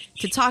color,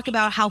 to talk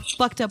about how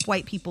fucked up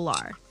white people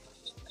are.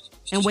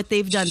 and what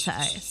they've done to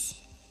us.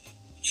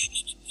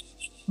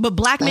 But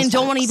black men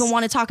don't even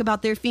want to talk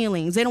about their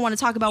feelings. They don't want to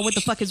talk about what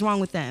the fuck is wrong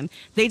with them.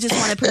 They just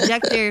want to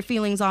project their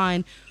feelings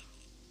on,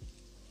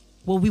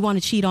 well, we want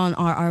to cheat on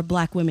our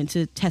black women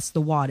to test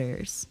the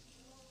waters.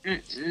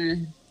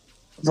 Mm-mm.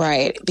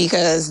 Right,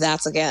 because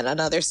that's, again,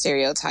 another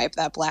stereotype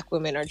that black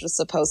women are just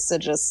supposed to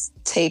just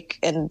take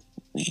and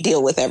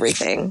deal with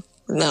everything.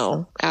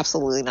 No,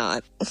 absolutely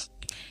not.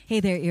 Hey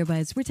there,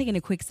 earbuds. We're taking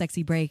a quick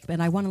sexy break, but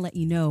I want to let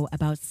you know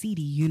about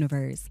CD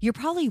Universe. You're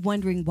probably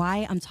wondering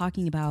why I'm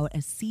talking about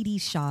a CD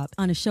shop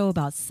on a show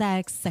about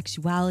sex,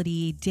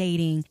 sexuality,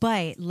 dating,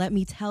 but let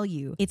me tell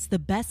you, it's the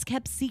best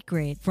kept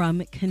secret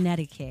from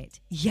Connecticut.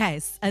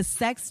 Yes, a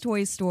sex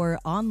toy store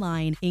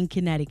online in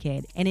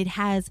Connecticut, and it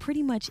has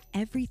pretty much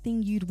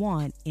everything you'd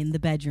want in the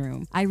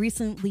bedroom. I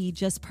recently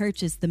just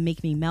purchased the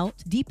Make Me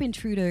Melt, Deep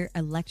Intruder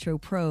Electro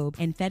Probe,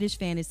 and Fetish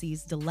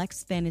Fantasies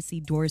Deluxe Fantasy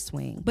Door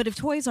Swing. But if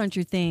toys aren't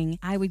your thing,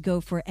 I would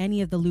go for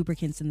any of the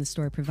lubricants in the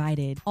store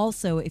provided.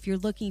 Also, if you're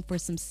looking for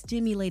some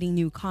stimulating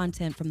new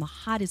content from the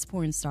hottest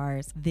porn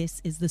stars, this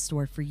is the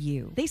store for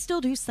you. They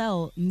still do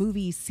sell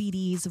movies,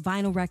 CDs,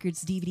 vinyl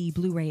records, DVD,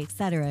 Blu-ray,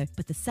 etc.,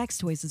 but the sex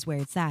toys is where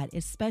it's at,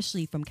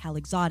 especially from Cal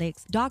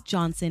Exotics, Doc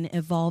Johnson,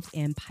 Evolved,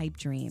 and Pipe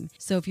Dream.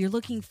 So if you're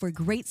looking for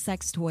great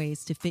sex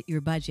toys to fit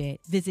your budget,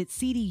 visit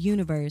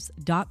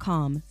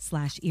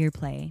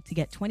cduniverse.com/earplay to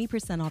get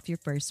 20% off your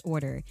first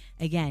order.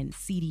 Again,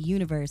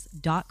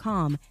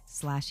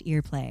 cduniverse.com/earplay.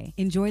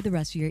 Enjoy the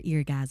rest of your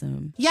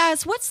eargasm.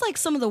 Yes, what's like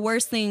some of the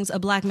worst things a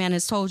black man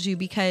has told you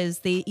because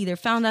they either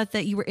found out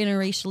that you were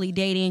interracially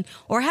dating,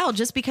 or hell,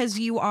 just because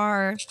you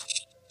are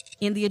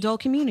in the adult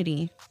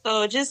community?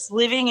 So just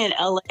living in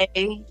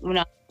LA when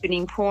I was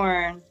shooting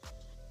porn,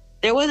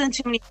 there wasn't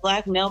too many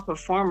black male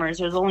performers.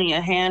 There was only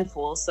a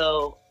handful.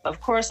 So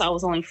of course I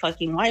was only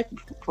fucking white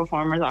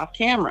performers off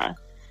camera.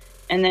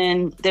 And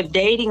then the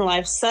dating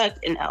life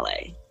sucked in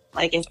LA.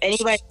 Like if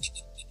anybody...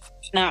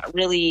 not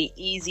really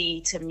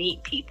easy to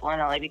meet people in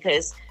LA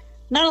because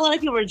not a lot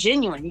of people are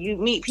genuine. You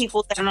meet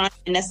people that are not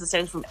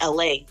necessarily from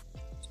LA.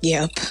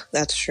 Yep,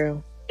 that's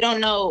true. You don't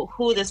know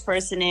who this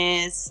person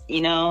is,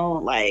 you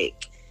know,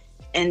 like,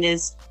 and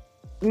this,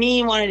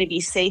 me wanting to be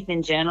safe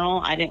in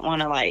general. I didn't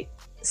want to like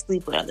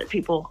sleep with other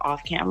people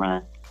off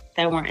camera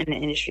that weren't in the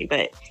industry.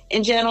 But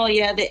in general,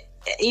 yeah,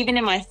 even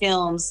in my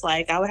films,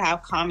 like I would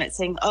have comments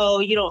saying, oh,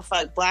 you don't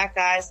fuck black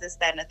guys, this,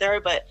 that, and the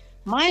third. But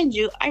mind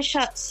you, I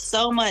shot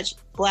so much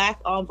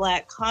black on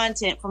black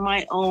content for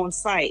my own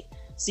site.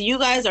 So you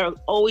guys are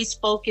always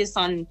focused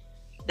on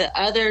the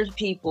other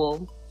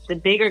people, the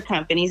bigger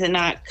companies, and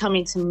not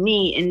coming to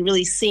me and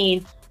really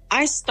seeing.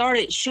 I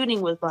started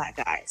shooting with black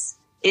guys.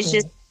 It's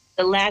just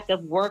the lack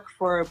of work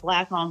for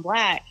black on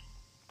black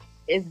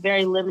is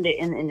very limited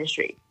in the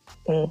industry.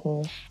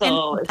 Mm-hmm.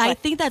 So I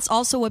think that's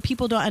also what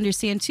people don't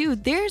understand too.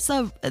 There's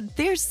some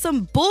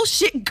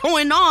bullshit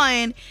going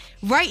on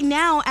right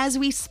now as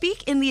we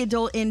speak in the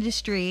adult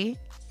industry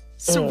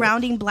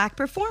surrounding black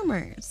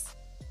performers.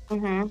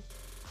 Mm-hmm.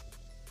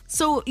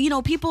 So, you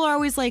know, people are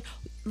always like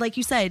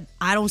you said,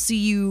 I don't see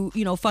you,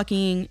 you know,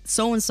 fucking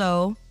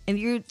so-and-so. And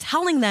you're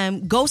telling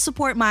them, go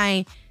support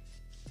my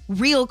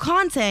real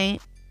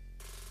content.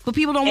 But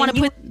people don't want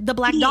to put the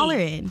black dollar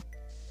in.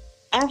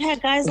 I've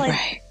had guys like...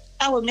 Right.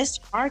 With Mr.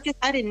 Marcus,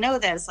 I didn't know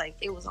that. It's like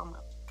it was on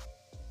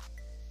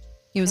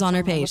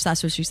her page.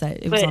 That's what she said.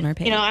 It was on her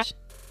page. You know,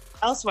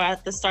 elsewhere I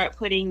have to start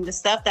putting the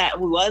stuff that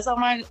was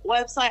on my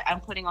website. I'm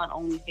putting on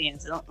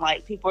OnlyFans.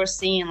 Like people are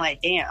seeing,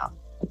 like, damn,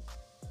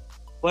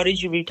 what did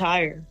you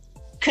retire?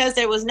 Because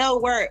there was no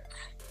work.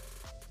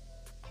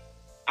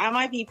 I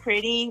might be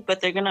pretty, but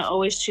they're gonna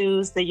always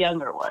choose the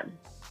younger one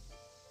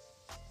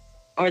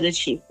or the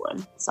cheap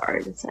one.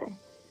 Sorry to say.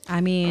 I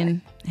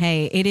mean,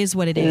 hey, it is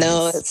what it is.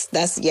 No, I was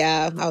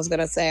going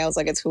to say,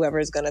 it's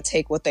whoever's going to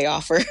take what they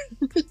offer.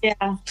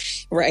 Yeah.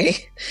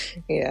 Right.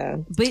 Yeah.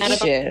 But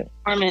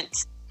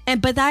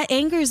that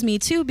angers me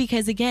too,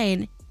 because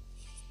again,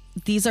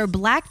 these are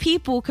black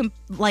people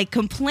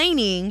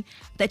complaining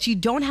that you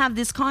don't have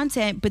this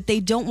content, but they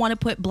don't want to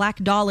put black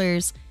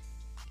dollars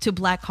to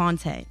black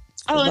content.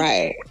 Oh,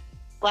 right.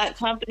 Black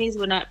companies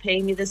would not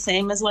pay me the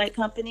same as white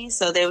companies,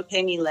 so they would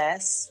pay me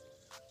less.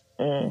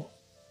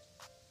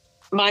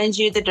 Mind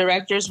you, the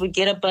directors would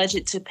get a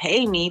budget to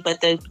pay me, but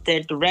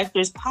the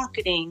director's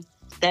pocketing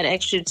that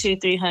extra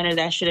 $200-300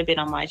 that should have been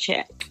on my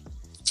check.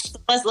 So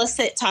let's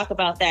talk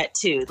about that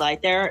too.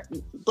 Like,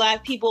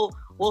 black people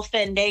will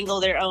fandangle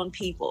their own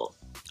people.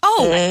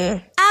 Oh,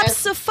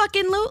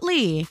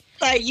 abso-fucking-lutely.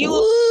 Like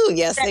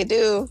yes, they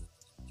do.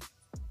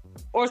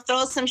 Or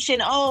throw some shit.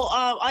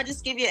 I'll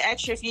just give you an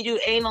extra if you do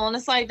anal. And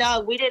it's like,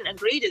 dog, we didn't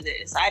agree to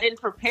this. I didn't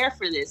prepare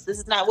for this. This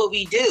is not what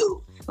we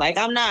do. Like,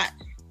 I'm not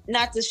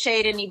to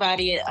shade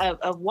anybody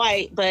of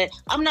white, but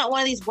I'm not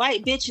one of these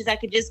white bitches that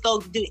could just go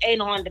do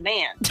anal on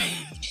demand.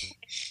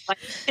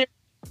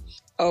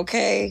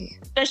 Okay.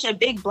 Such a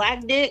big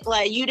black dick.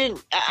 Like,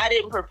 I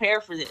didn't prepare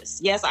for this.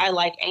 Yes, I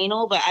like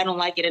anal, but I don't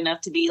like it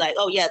enough to be like,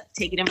 oh yeah,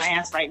 take it in my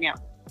ass right now.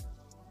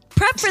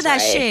 prep for that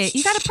shit.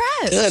 You gotta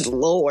prep. Good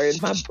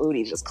Lord. My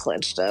booty just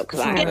clenched up because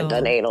I haven't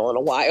done anal in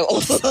a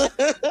while.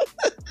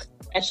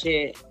 That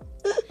shit.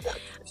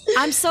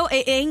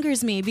 It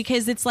angers me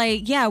because it's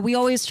like, yeah, we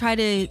always try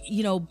to,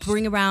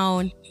 bring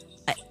around,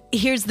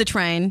 here's the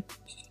trend,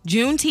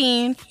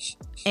 Juneteenth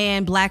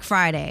and Black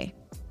Friday.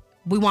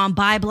 We want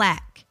buy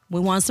black. We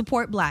want to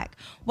support black.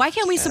 Why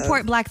can't we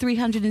support black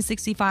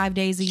 365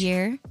 days a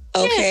year?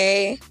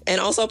 Okay. Yeah.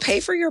 And also pay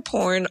for your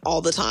porn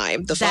all the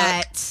time.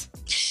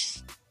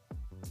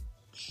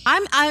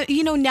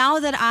 Now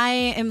that I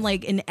am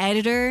like an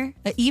editor,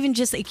 even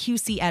just a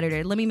QC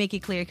editor, let me make it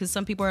clear because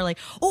some people are like,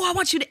 oh, I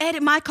want you to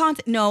edit my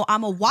content. No,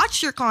 I'm going to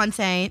watch your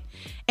content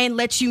and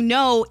let you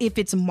know if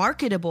it's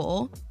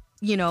marketable,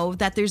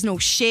 that there's no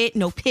shit,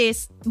 no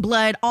piss,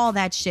 blood, all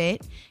that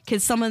shit.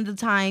 Because some of the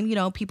time,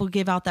 people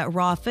give out that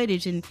raw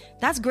footage and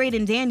that's great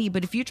and dandy.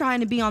 But if you're trying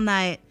to be on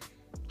that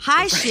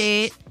high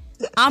shit,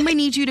 I'm going to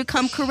need you to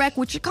come correct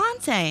with your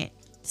content.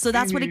 So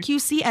that's what a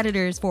QC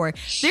editor is for.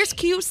 There's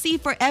QC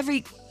for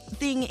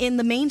everything in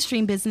the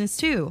mainstream business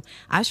too.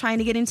 I was trying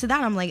to get into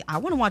that. I'm like, I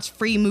want to watch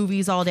free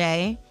movies all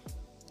day.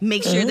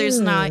 Make sure there's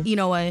not,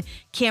 a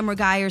camera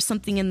guy or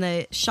something in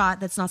the shot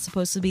that's not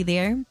supposed to be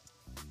there.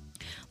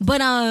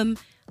 But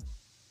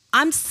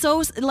I'm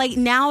so like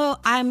now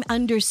I'm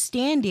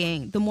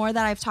understanding the more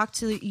that I've talked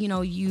to,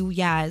 you,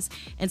 Yaz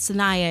and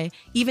Sanaya,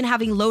 even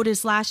having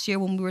Lotus last year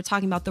when we were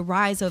talking about the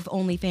rise of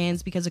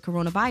OnlyFans because of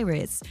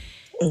coronavirus.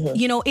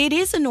 It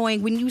is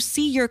annoying when you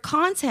see your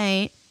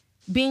content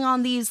being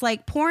on these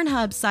like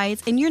Pornhub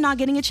sites and you're not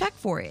getting a check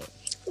for it.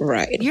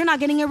 Right. You're not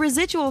getting a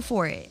residual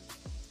for it.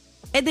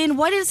 And then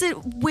what is it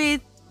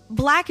with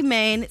black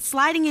men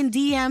sliding in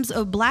DMs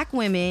of black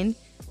women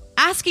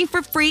asking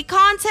for free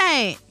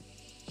content?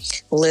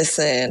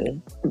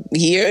 Listen,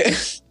 you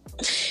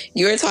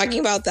were talking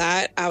about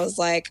that. I was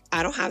like,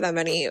 I don't have that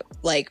many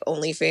like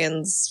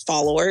OnlyFans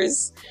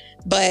followers.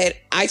 But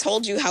I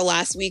told you how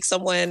last week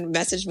someone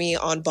messaged me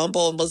on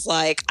Bumble and was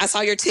like, I saw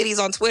your titties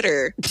on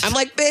Twitter. I'm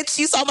like, bitch,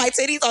 you saw my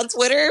titties on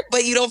Twitter,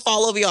 but you don't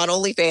follow me on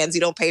OnlyFans.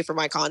 You don't pay for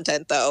my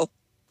content, though.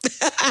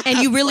 And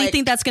you really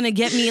think that's going to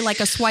get me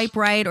like a swipe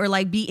right or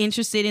like be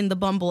interested in the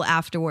Bumble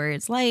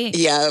afterwards? Like,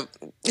 yeah.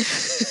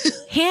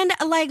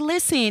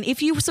 Listen,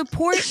 if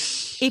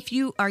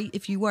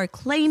you are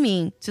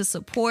claiming to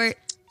support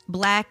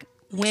black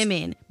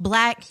women,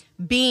 black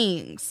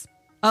beings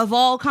of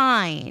all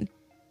kind,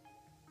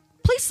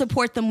 please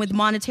support them with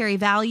monetary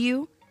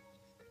value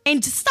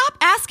and stop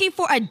asking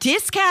for a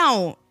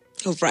discount.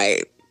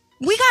 Right.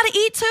 We got to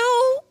eat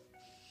too.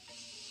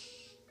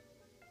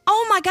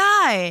 Oh my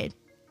God.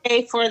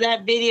 Pay for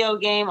that video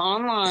game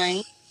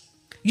online.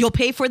 You'll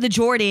pay for the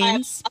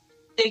Jordans.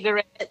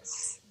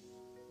 Cigarettes.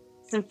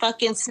 Some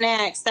fucking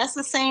snacks. That's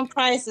the same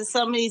price as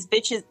some of these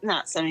bitches.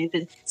 Not some of these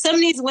bitches. Some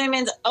of these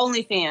women's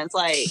OnlyFans.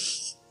 Like.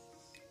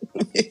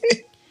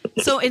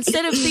 So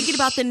instead of thinking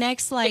about the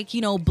next,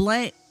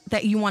 blunt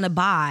that you want to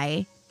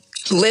buy.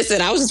 Listen,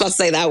 I was just about to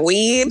say that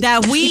weed.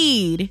 That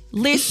weed.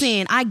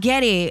 Listen, I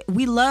get it.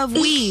 We love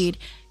weed.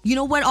 You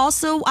know what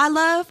also I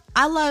love?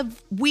 I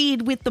love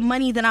weed with the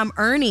money that I'm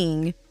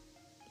earning.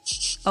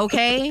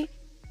 Okay?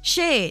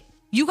 Shit.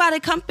 You got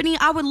a company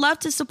I would love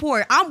to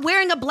support. I'm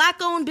wearing a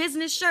black-owned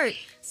business shirt.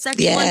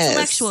 Sexual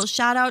Intellectual.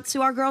 Shout out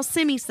to our girl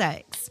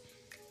Semi-Sex.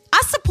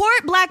 I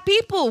support black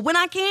people when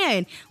I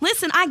can.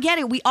 Listen, I get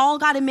it. We all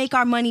got to make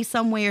our money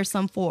some way or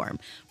some form.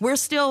 We're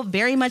still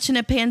very much in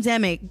a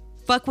pandemic.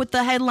 Fuck what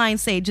the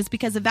headlines say. Just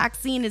because a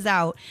vaccine is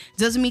out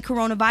doesn't mean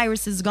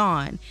coronavirus is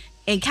gone.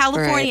 And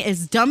California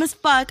is dumb as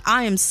fuck.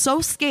 I am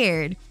so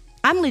scared.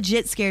 I'm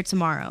legit scared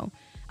tomorrow.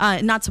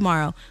 Not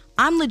tomorrow.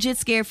 I'm legit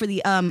scared for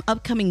the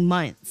upcoming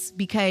months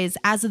because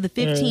as of the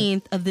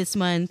 15th of this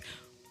month,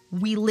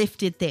 we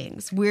lifted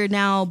things. We're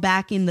now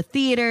back in the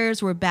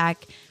theaters. We're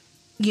back,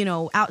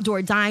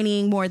 outdoor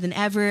dining more than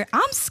ever.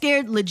 I'm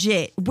scared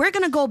legit. We're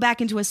going to go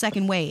back into a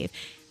second wave.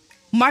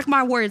 Mark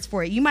my words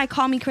for it. You might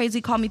call me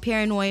crazy, call me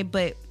paranoid,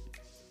 but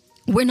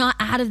we're not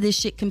out of this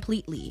shit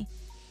completely.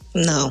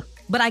 No.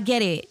 But I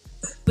get it.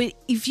 But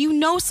if you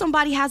know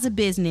somebody has a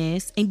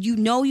business and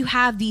you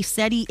have the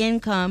steady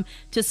income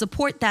to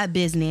support that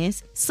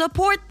business,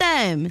 support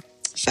them.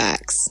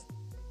 Facts.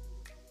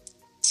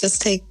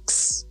 Just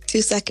takes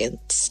 2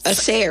 seconds. A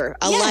share,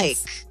 a like.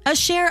 A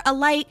share, a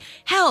like.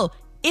 Hell,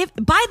 if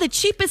buy the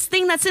cheapest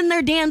thing that's in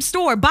their damn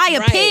store. Buy a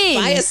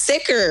pin. Buy a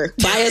sticker.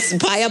 Buy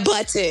a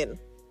button.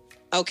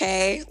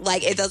 Okay?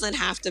 Like, it doesn't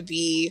have to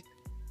be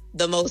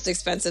the most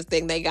expensive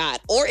thing they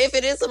got. Or if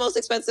it is the most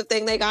expensive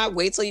thing they got,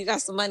 wait till you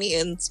got some money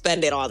and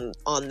spend it on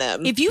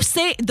them. If you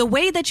say the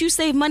way that you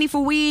save money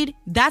for weed,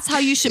 that's how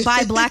you should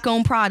buy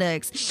black-owned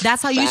products.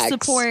 That's how you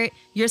support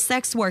your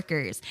sex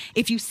workers.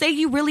 If you say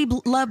you really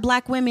love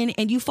black women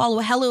and you follow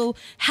hella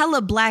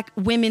black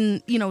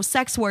women,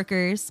 sex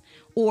workers,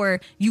 or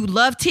you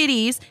love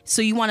titties,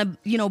 so you want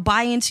to,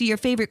 buy into your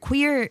favorite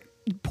queer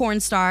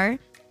porn star,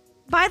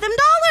 buy them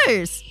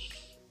dollars.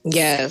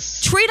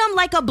 Yes. Treat them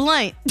like a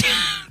blunt.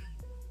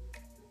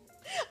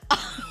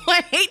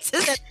 I hate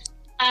to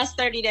last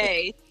 30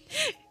 days.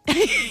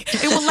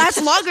 It will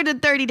last longer than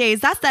 30 days.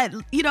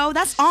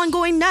 That's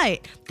ongoing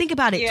nut. Think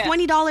about it.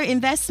 $20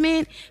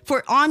 investment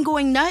for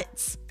ongoing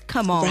nuts.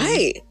 Come on.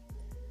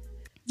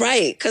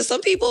 Right. Because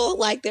some people,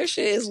 like, their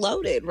shit is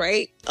loaded,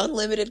 right?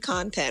 Unlimited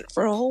content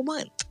for a whole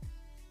month.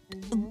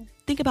 Mm-hmm.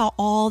 Think about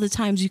all the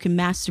times you can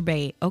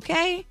masturbate,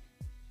 okay?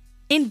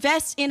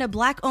 Invest in a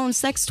Black-owned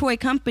sex toy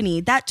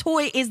company. That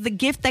toy is the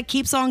gift that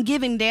keeps on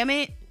giving, damn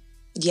it.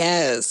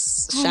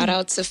 Yes. Shout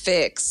out to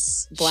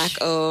Fix,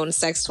 Black-owned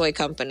sex toy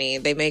company.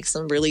 They make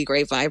some really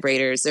great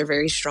vibrators. They're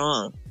very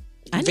strong.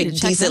 I need to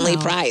check Decently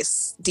them out.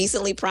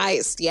 Decently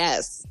priced,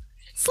 yes.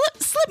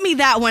 Slip me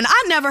that one.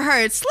 I never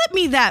heard. Slip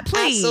me that,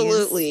 please.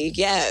 Absolutely,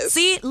 yes.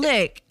 See,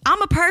 look,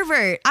 I'm a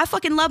pervert. I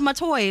fucking love my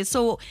toys.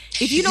 So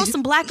if you know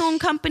some Black-owned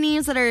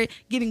companies that are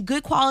giving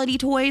good quality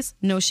toys,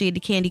 no shade to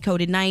Candy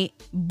Coated Night,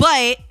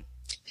 but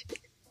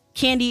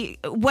Candy,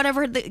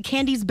 whatever,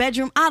 Candy's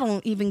bedroom, I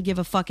don't even give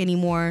a fuck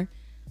anymore.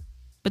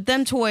 But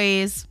them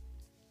toys,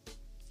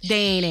 they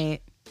ain't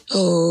it.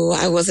 Oh,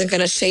 I wasn't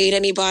going to shade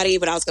anybody,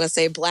 but I was going to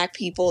say Black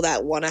people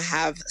that want to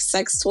have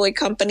sex toy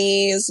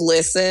companies,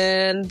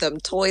 listen, them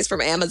toys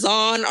from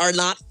Amazon are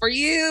not for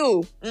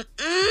you.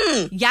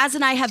 Yaz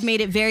and I have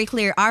made it very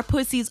clear. Our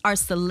pussies are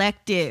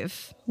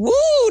selective. Woo,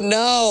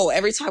 no.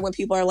 Every time when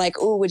people are like,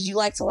 oh, would you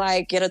like to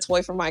like get a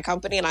toy from my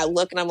company? And I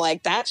look and I'm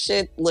like, that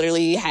shit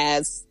literally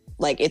has,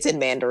 like, it's in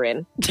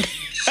Mandarin.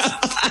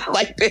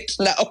 Like, bitch,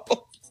 no.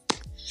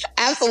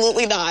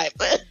 Absolutely not.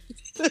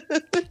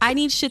 I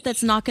need shit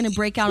that's not going to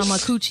break out on my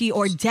coochie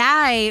or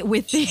die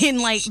within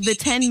like the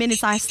 10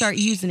 minutes I start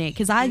using it,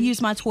 because I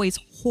use my toys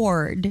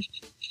hard.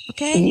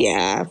 Okay?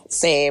 Yeah,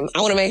 same.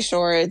 I want to make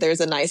sure there's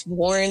a nice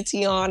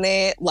warranty on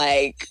it.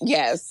 Like,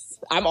 yes,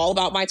 I'm all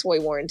about my toy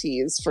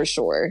warranties for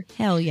sure.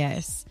 Hell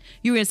yes.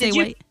 You were going to say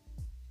what? Did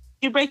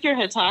you break your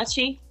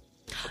Hitachi?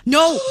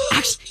 No,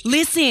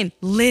 actually,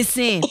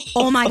 listen.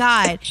 Oh my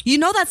God. You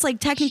know that's like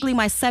technically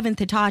my 7th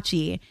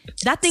Hitachi.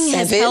 That thing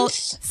has held...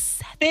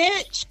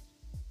 Bitch.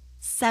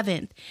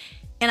 7th.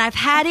 And I've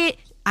had it,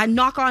 I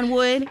knock on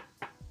wood,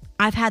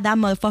 I've had that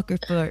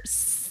motherfucker for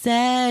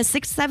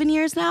 6-7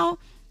 years now.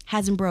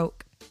 Hasn't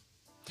broke.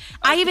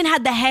 I even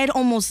had the head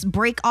almost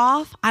break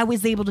off. I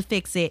was able to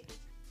fix it.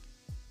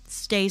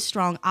 Stay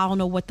strong. I don't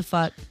know what the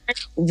fuck.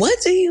 What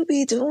do you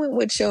be doing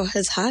with your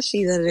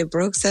Hitachi that it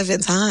broke 7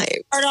 times?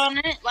 Hard on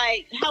it.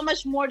 Like, how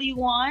much more do you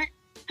want?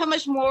 How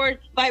much more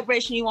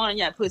vibration you want on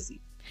your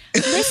pussy?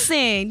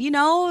 Listen,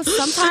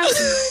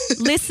 sometimes,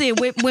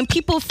 when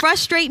people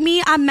frustrate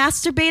me, I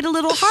masturbate a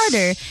little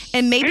harder.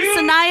 And maybe,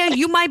 Sanaya,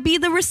 you might be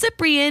the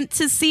recipient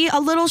to see a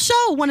little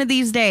show one of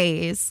these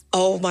days.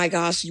 Oh my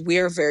gosh,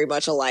 we're very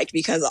much alike,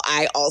 because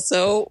I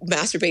also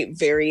masturbate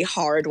very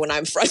hard when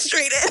I'm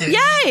frustrated.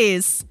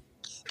 Yes.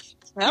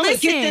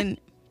 Listen.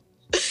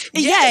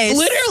 Yes,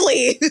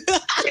 literally.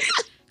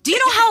 Do you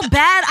know how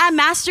bad I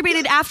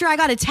masturbated after I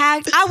got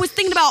attacked? I was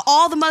thinking about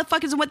all the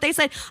motherfuckers and what they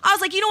said. I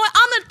was like, you know what?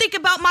 I'm going to think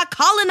about my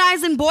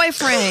colonizing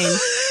boyfriend.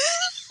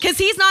 Because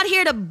he's not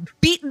here to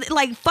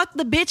fuck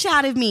the bitch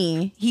out of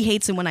me. He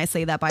hates it when I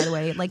say that, by the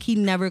way. Like, he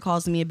never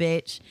calls me a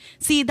bitch.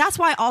 See, that's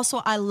why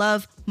also I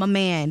love my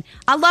man.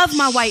 I love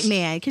my white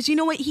man. Because you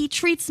know what? He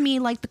treats me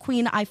like the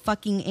queen I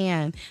fucking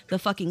am. The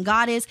fucking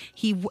goddess.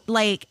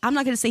 I'm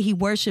not going to say he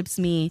worships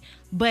me,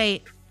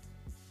 but...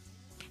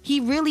 he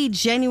really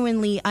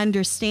genuinely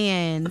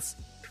understands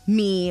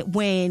me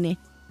when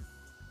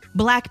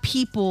Black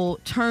people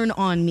turn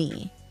on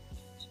me.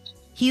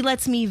 He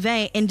lets me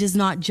vent and does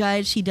not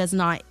judge. He does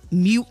not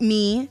mute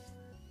me.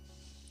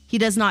 He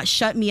does not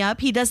shut me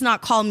up. He does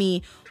not call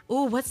me,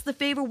 oh, what's the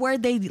favorite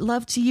word they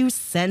love to use?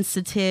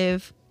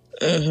 Sensitive.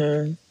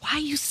 Mm-hmm. Why are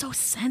you so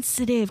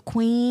sensitive,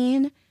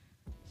 queen?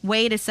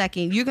 Wait a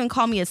second. You're going to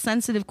call me a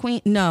sensitive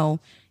queen? No.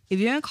 If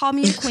you're going to call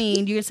me a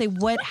queen, you're going to say,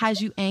 what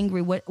has you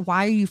angry?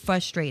 Why are you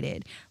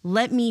frustrated?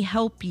 Let me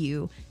help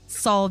you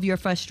solve your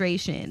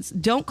frustrations.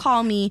 Don't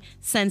call me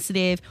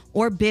sensitive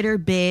or bitter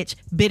bitch,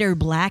 bitter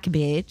Black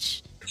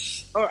bitch.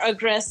 Or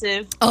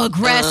aggressive.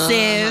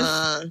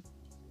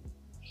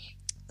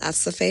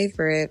 That's the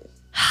favorite.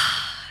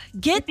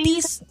 Get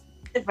these...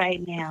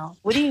 right now.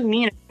 What do you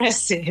mean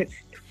aggressive?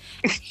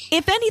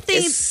 If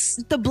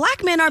anything, the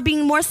Black men are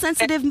being more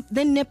sensitive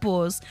than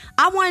nipples.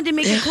 I wanted to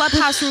make a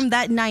clubhouse room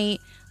that night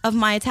of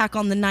my attack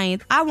on the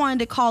 9th. I wanted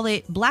to call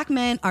it Black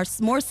men are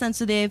more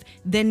sensitive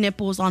than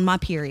nipples on my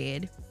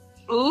period.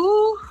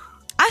 Ooh.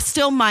 I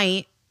still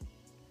might.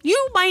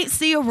 You might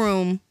see a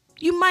room.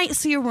 You might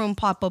see a room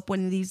pop up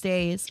one of these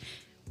days.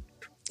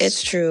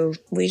 It's true.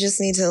 We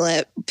just need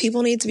to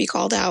people need to be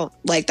called out.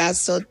 Like,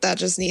 that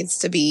just needs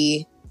to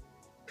be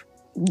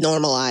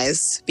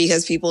normalized,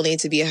 because people need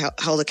to be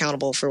held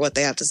accountable for what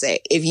they have to say.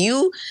 If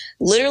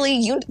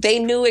they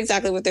knew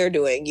exactly what they're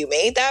doing. You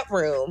made that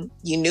room.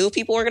 You knew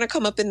people were going to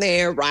come up in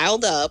there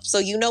riled up. So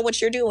you know what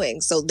you're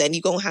doing. So then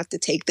you're going to have to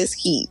take this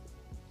heat,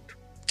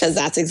 because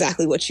that's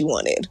exactly what you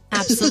wanted.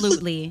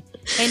 Absolutely.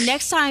 And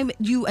next time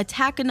you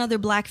attack another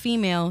Black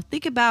female,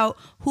 think about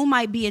who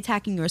might be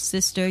attacking your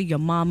sister, your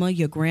mama,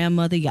 your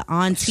grandmother, your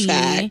auntie.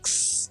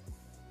 Facts.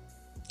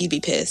 You'd be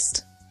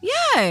pissed.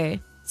 Yeah.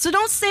 So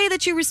don't say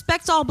that you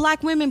respect all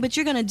black women, but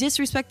you're going to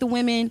disrespect the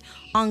women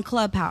on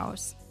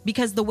Clubhouse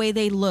because the way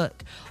they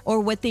look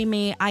or what they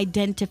may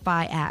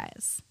identify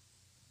as.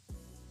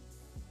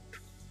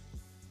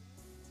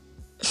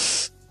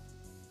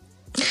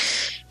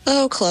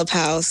 Oh,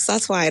 Clubhouse.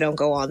 That's why I don't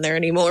go on there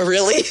anymore,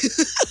 really.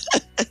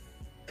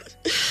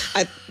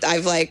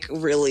 I've like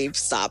really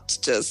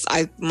stopped.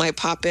 I might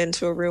pop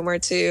into a room or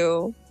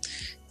two.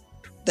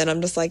 Then I'm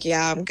just like,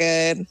 yeah, I'm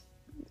good.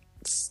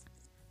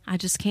 I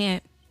just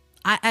can't.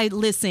 I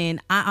listen,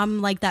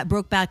 I'm like that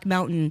Brokeback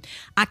Mountain.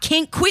 I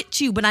can't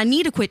quit you, but I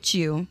need to quit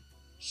you.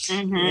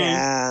 Mm-hmm.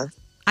 Yeah.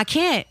 I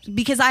can't,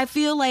 because I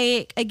feel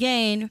like,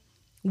 again,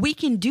 we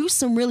can do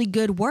some really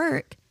good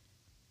work,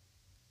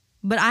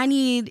 but I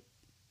need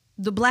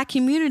the black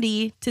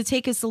community to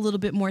take us a little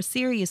bit more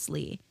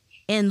seriously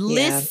and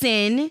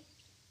listen,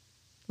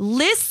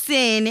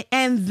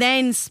 and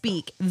then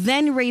speak.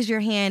 Then raise your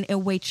hand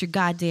and wait your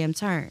goddamn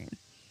turn.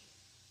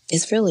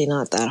 It's really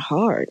not that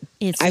hard.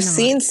 I've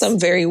seen some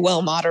very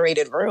well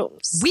moderated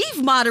rooms.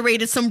 We've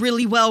moderated some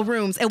really well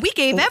rooms, and we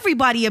gave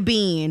everybody a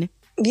bean.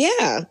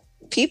 Yeah.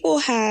 People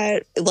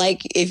had,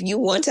 like, if you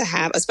want to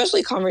have,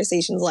 especially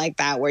conversations like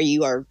that where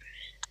you are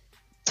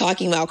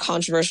talking about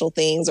controversial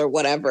things or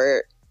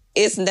whatever,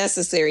 it's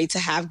necessary to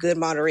have good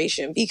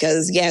moderation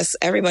because, yes,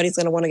 everybody's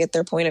going to want to get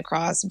their point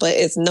across, but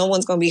no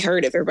one's going to be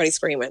heard if everybody's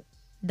screaming.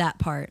 That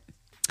part.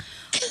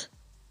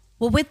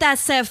 Well, with that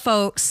said,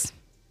 folks,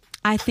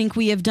 I think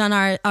we have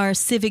done our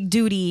civic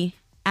duty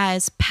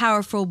as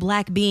powerful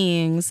black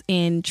beings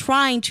in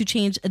trying to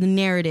change the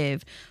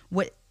narrative.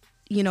 What,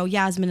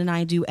 Yasmin and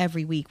I do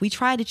every week. We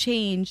try to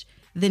change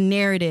the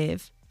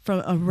narrative from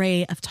an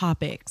array of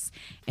topics.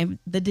 And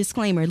the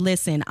disclaimer,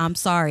 listen, I'm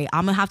sorry.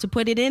 I'm going to have to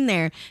put it in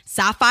there.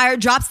 Sapphire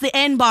drops the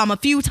N-bomb a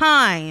few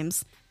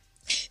times.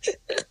 It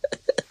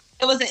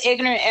was an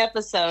ignorant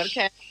episode,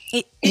 okay?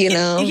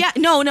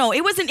 No,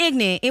 it wasn't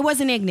ignorant. It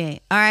wasn't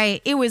ignorant, all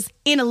right? It was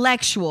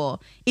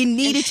intellectual. It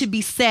needed to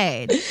be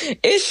said.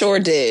 It sure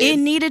did. It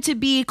needed to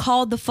be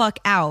called the fuck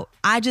out.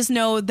 I just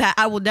know that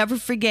I will never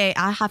forget.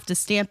 I have to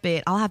stamp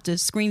it. I'll have to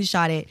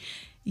screenshot it.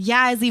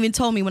 Yaz even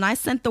told me when I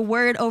sent the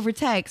word over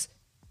text,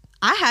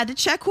 I had to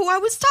check who I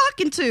was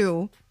talking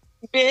to.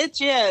 Bitch,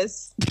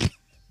 yes.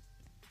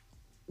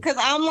 Because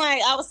I'm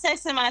like, I was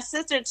texting my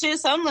sister too,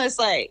 so I'm just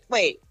like,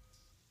 wait.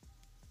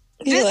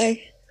 You're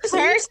like, this is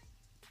her?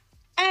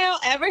 I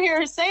don't ever hear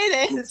her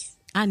say this.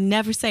 I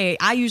never say it.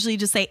 I usually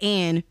just say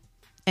and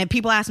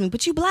people ask me,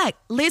 but you black.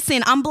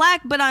 Listen, I'm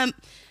black, but I'm,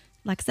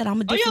 like I said, I'm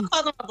a different. Oh, you'll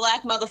call them a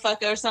black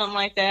motherfucker or something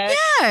like that?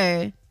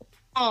 Yeah.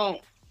 Oh.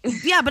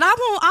 Yeah, but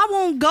I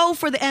won't go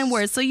for the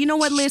N-word. So you know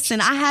what?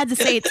 Listen, I had to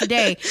say it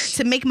today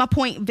to make my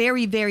point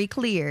very, very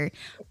clear.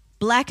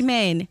 Black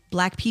men,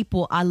 black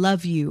people, I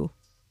love you.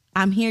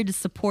 I'm here to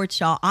support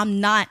y'all.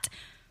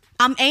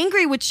 I'm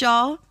angry with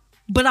y'all,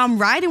 but I'm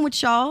riding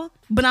with y'all,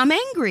 but I'm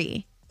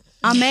angry.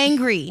 I'm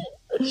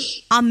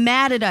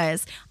mad at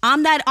us.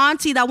 I'm that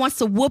auntie that wants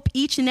to whoop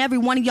each and every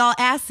one of y'all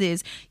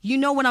asses. You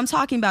know what I'm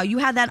talking about. You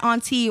had that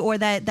auntie or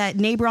that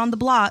neighbor on the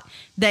block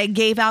that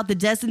gave out the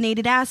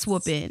designated ass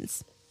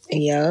whoopings.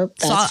 Yep,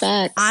 that's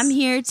facts. I'm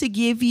here to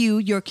give you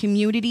your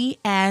community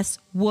ass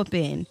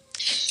whooping.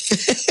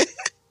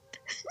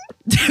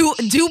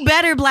 Do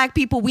better, black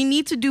people. We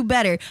need to do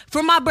better.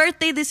 For my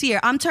birthday this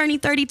year, I'm turning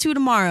 32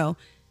 tomorrow.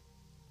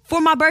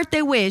 For my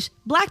birthday wish,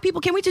 black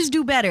people, can we just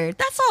do better?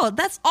 That's all.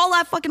 That's all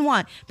I fucking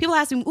want. People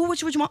ask me, ooh,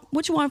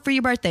 what you want for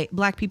your birthday?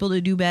 Black people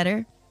to do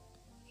better.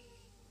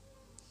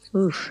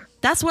 Oof.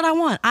 That's what I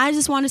want. I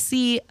just want to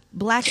see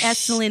black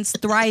excellence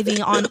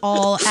thriving on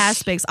all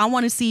aspects. I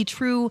want to see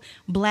true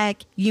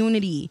black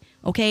unity.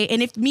 Okay.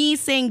 And if me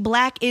saying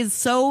black is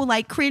so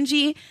like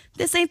cringy,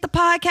 this ain't the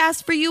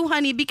podcast for you,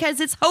 honey, because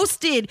it's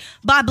hosted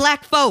by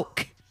black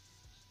folk.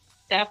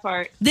 That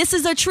part. This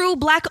is a true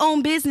black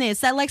owned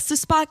business that likes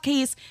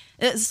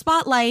to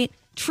spotlight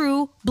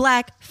true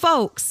black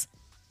folks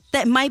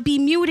that might be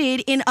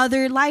muted in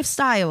other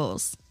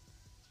lifestyles.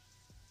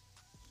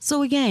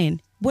 So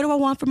again, what do I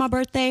want for my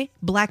birthday?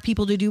 Black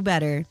people to do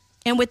better.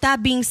 And with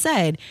that being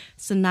said,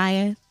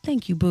 Sanaya,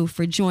 thank you, boo,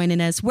 for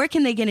joining us. Where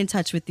can they get in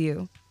touch with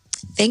you?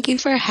 Thank you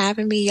for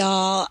having me,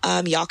 y'all.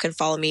 Y'all can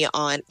follow me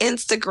on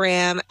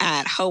Instagram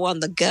at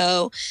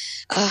HoOnTheGo.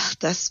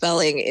 The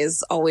spelling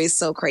is always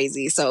so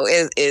crazy. So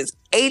it is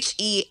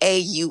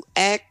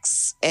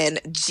HEAUX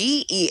and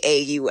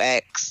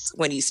GEAUX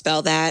when you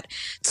spell that.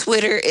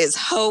 Twitter is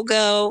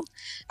HoGo.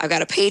 I've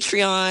got a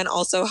Patreon,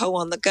 also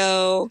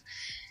HoOnTheGo.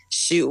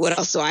 Shoot, what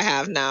else do I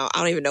have now? I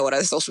don't even know what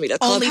other social media.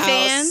 Clubhouse.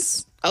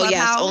 OnlyFans. Oh,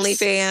 yes,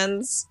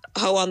 OnlyFans.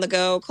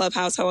 HoOnTheGo.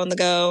 Clubhouse,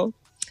 HoOnTheGo.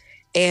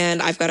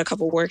 And I've got a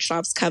couple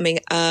workshops coming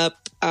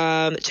up.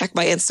 Check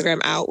my Instagram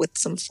out with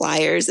some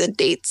flyers and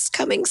dates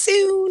coming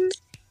soon.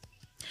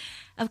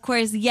 Of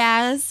course,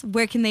 Yaz,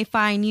 where can they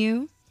find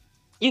you?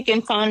 You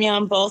can find me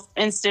on both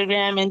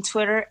Instagram and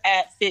Twitter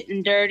at Fit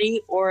and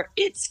Dirty or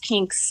It's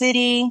Kink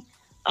City.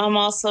 I'm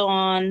also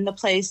on the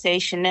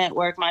PlayStation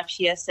Network. My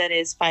PS set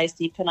is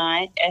Feisty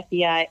Pinay,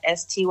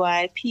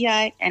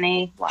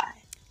 FEISTYPINAY.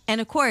 And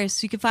of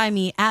course, you can find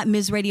me at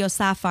Ms. Radio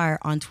Sapphire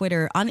on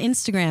Twitter, on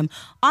Instagram,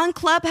 on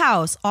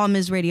Clubhouse, all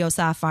Ms. Radio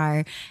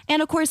Sapphire.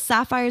 And of course,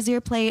 Sapphire's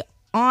Earplay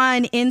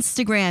on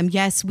Instagram.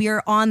 Yes, we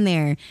are on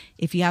there.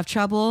 If you have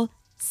trouble,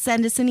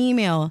 send us an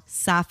email,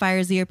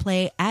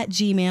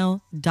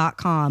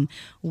 sapphiresearplay@gmail.com.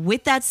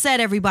 With that said,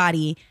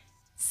 everybody,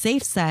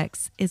 safe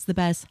sex is the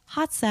best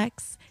hot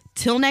sex.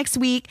 Till next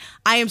week,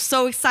 I am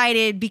so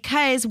excited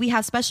because we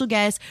have special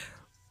guests.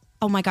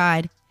 Oh my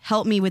God,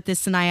 help me with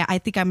this, Sanaya. I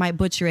think I might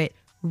butcher it.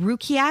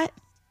 Rukiat?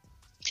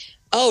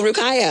 Oh,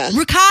 Rukaya.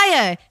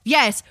 Rukaya.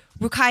 Yes.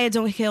 Rukaya,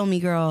 don't kill me,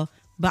 girl.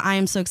 But I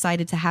am so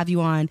excited to have you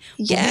on.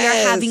 Yes. We are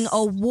having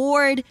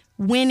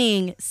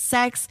award-winning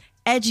sex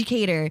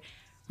educator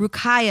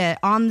Rukaya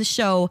on the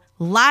show,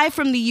 live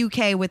from the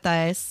UK with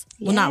us.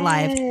 Well, not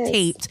live,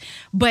 taped.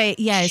 But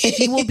yes,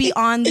 she will be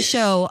on the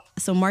show.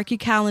 So mark your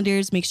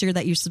calendars. Make sure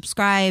that you're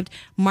subscribed.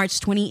 March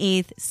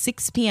 28th,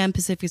 6 p.m.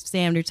 Pacific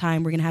Standard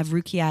Time. We're going to have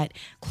Rukiat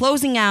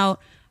closing out.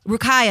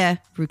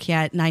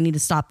 Rukiat, and I need to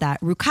stop that.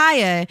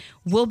 Rukaya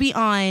will be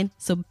on.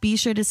 So be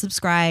sure to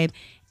subscribe.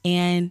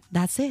 And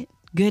that's it.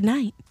 Good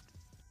night.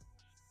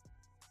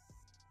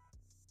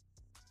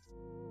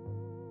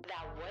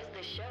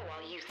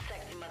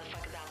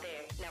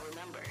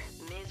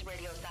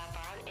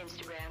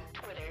 Instagram,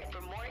 Twitter. For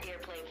more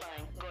Earplay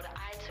fun, go to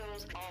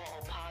iTunes,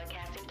 all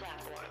podcasting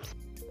platforms.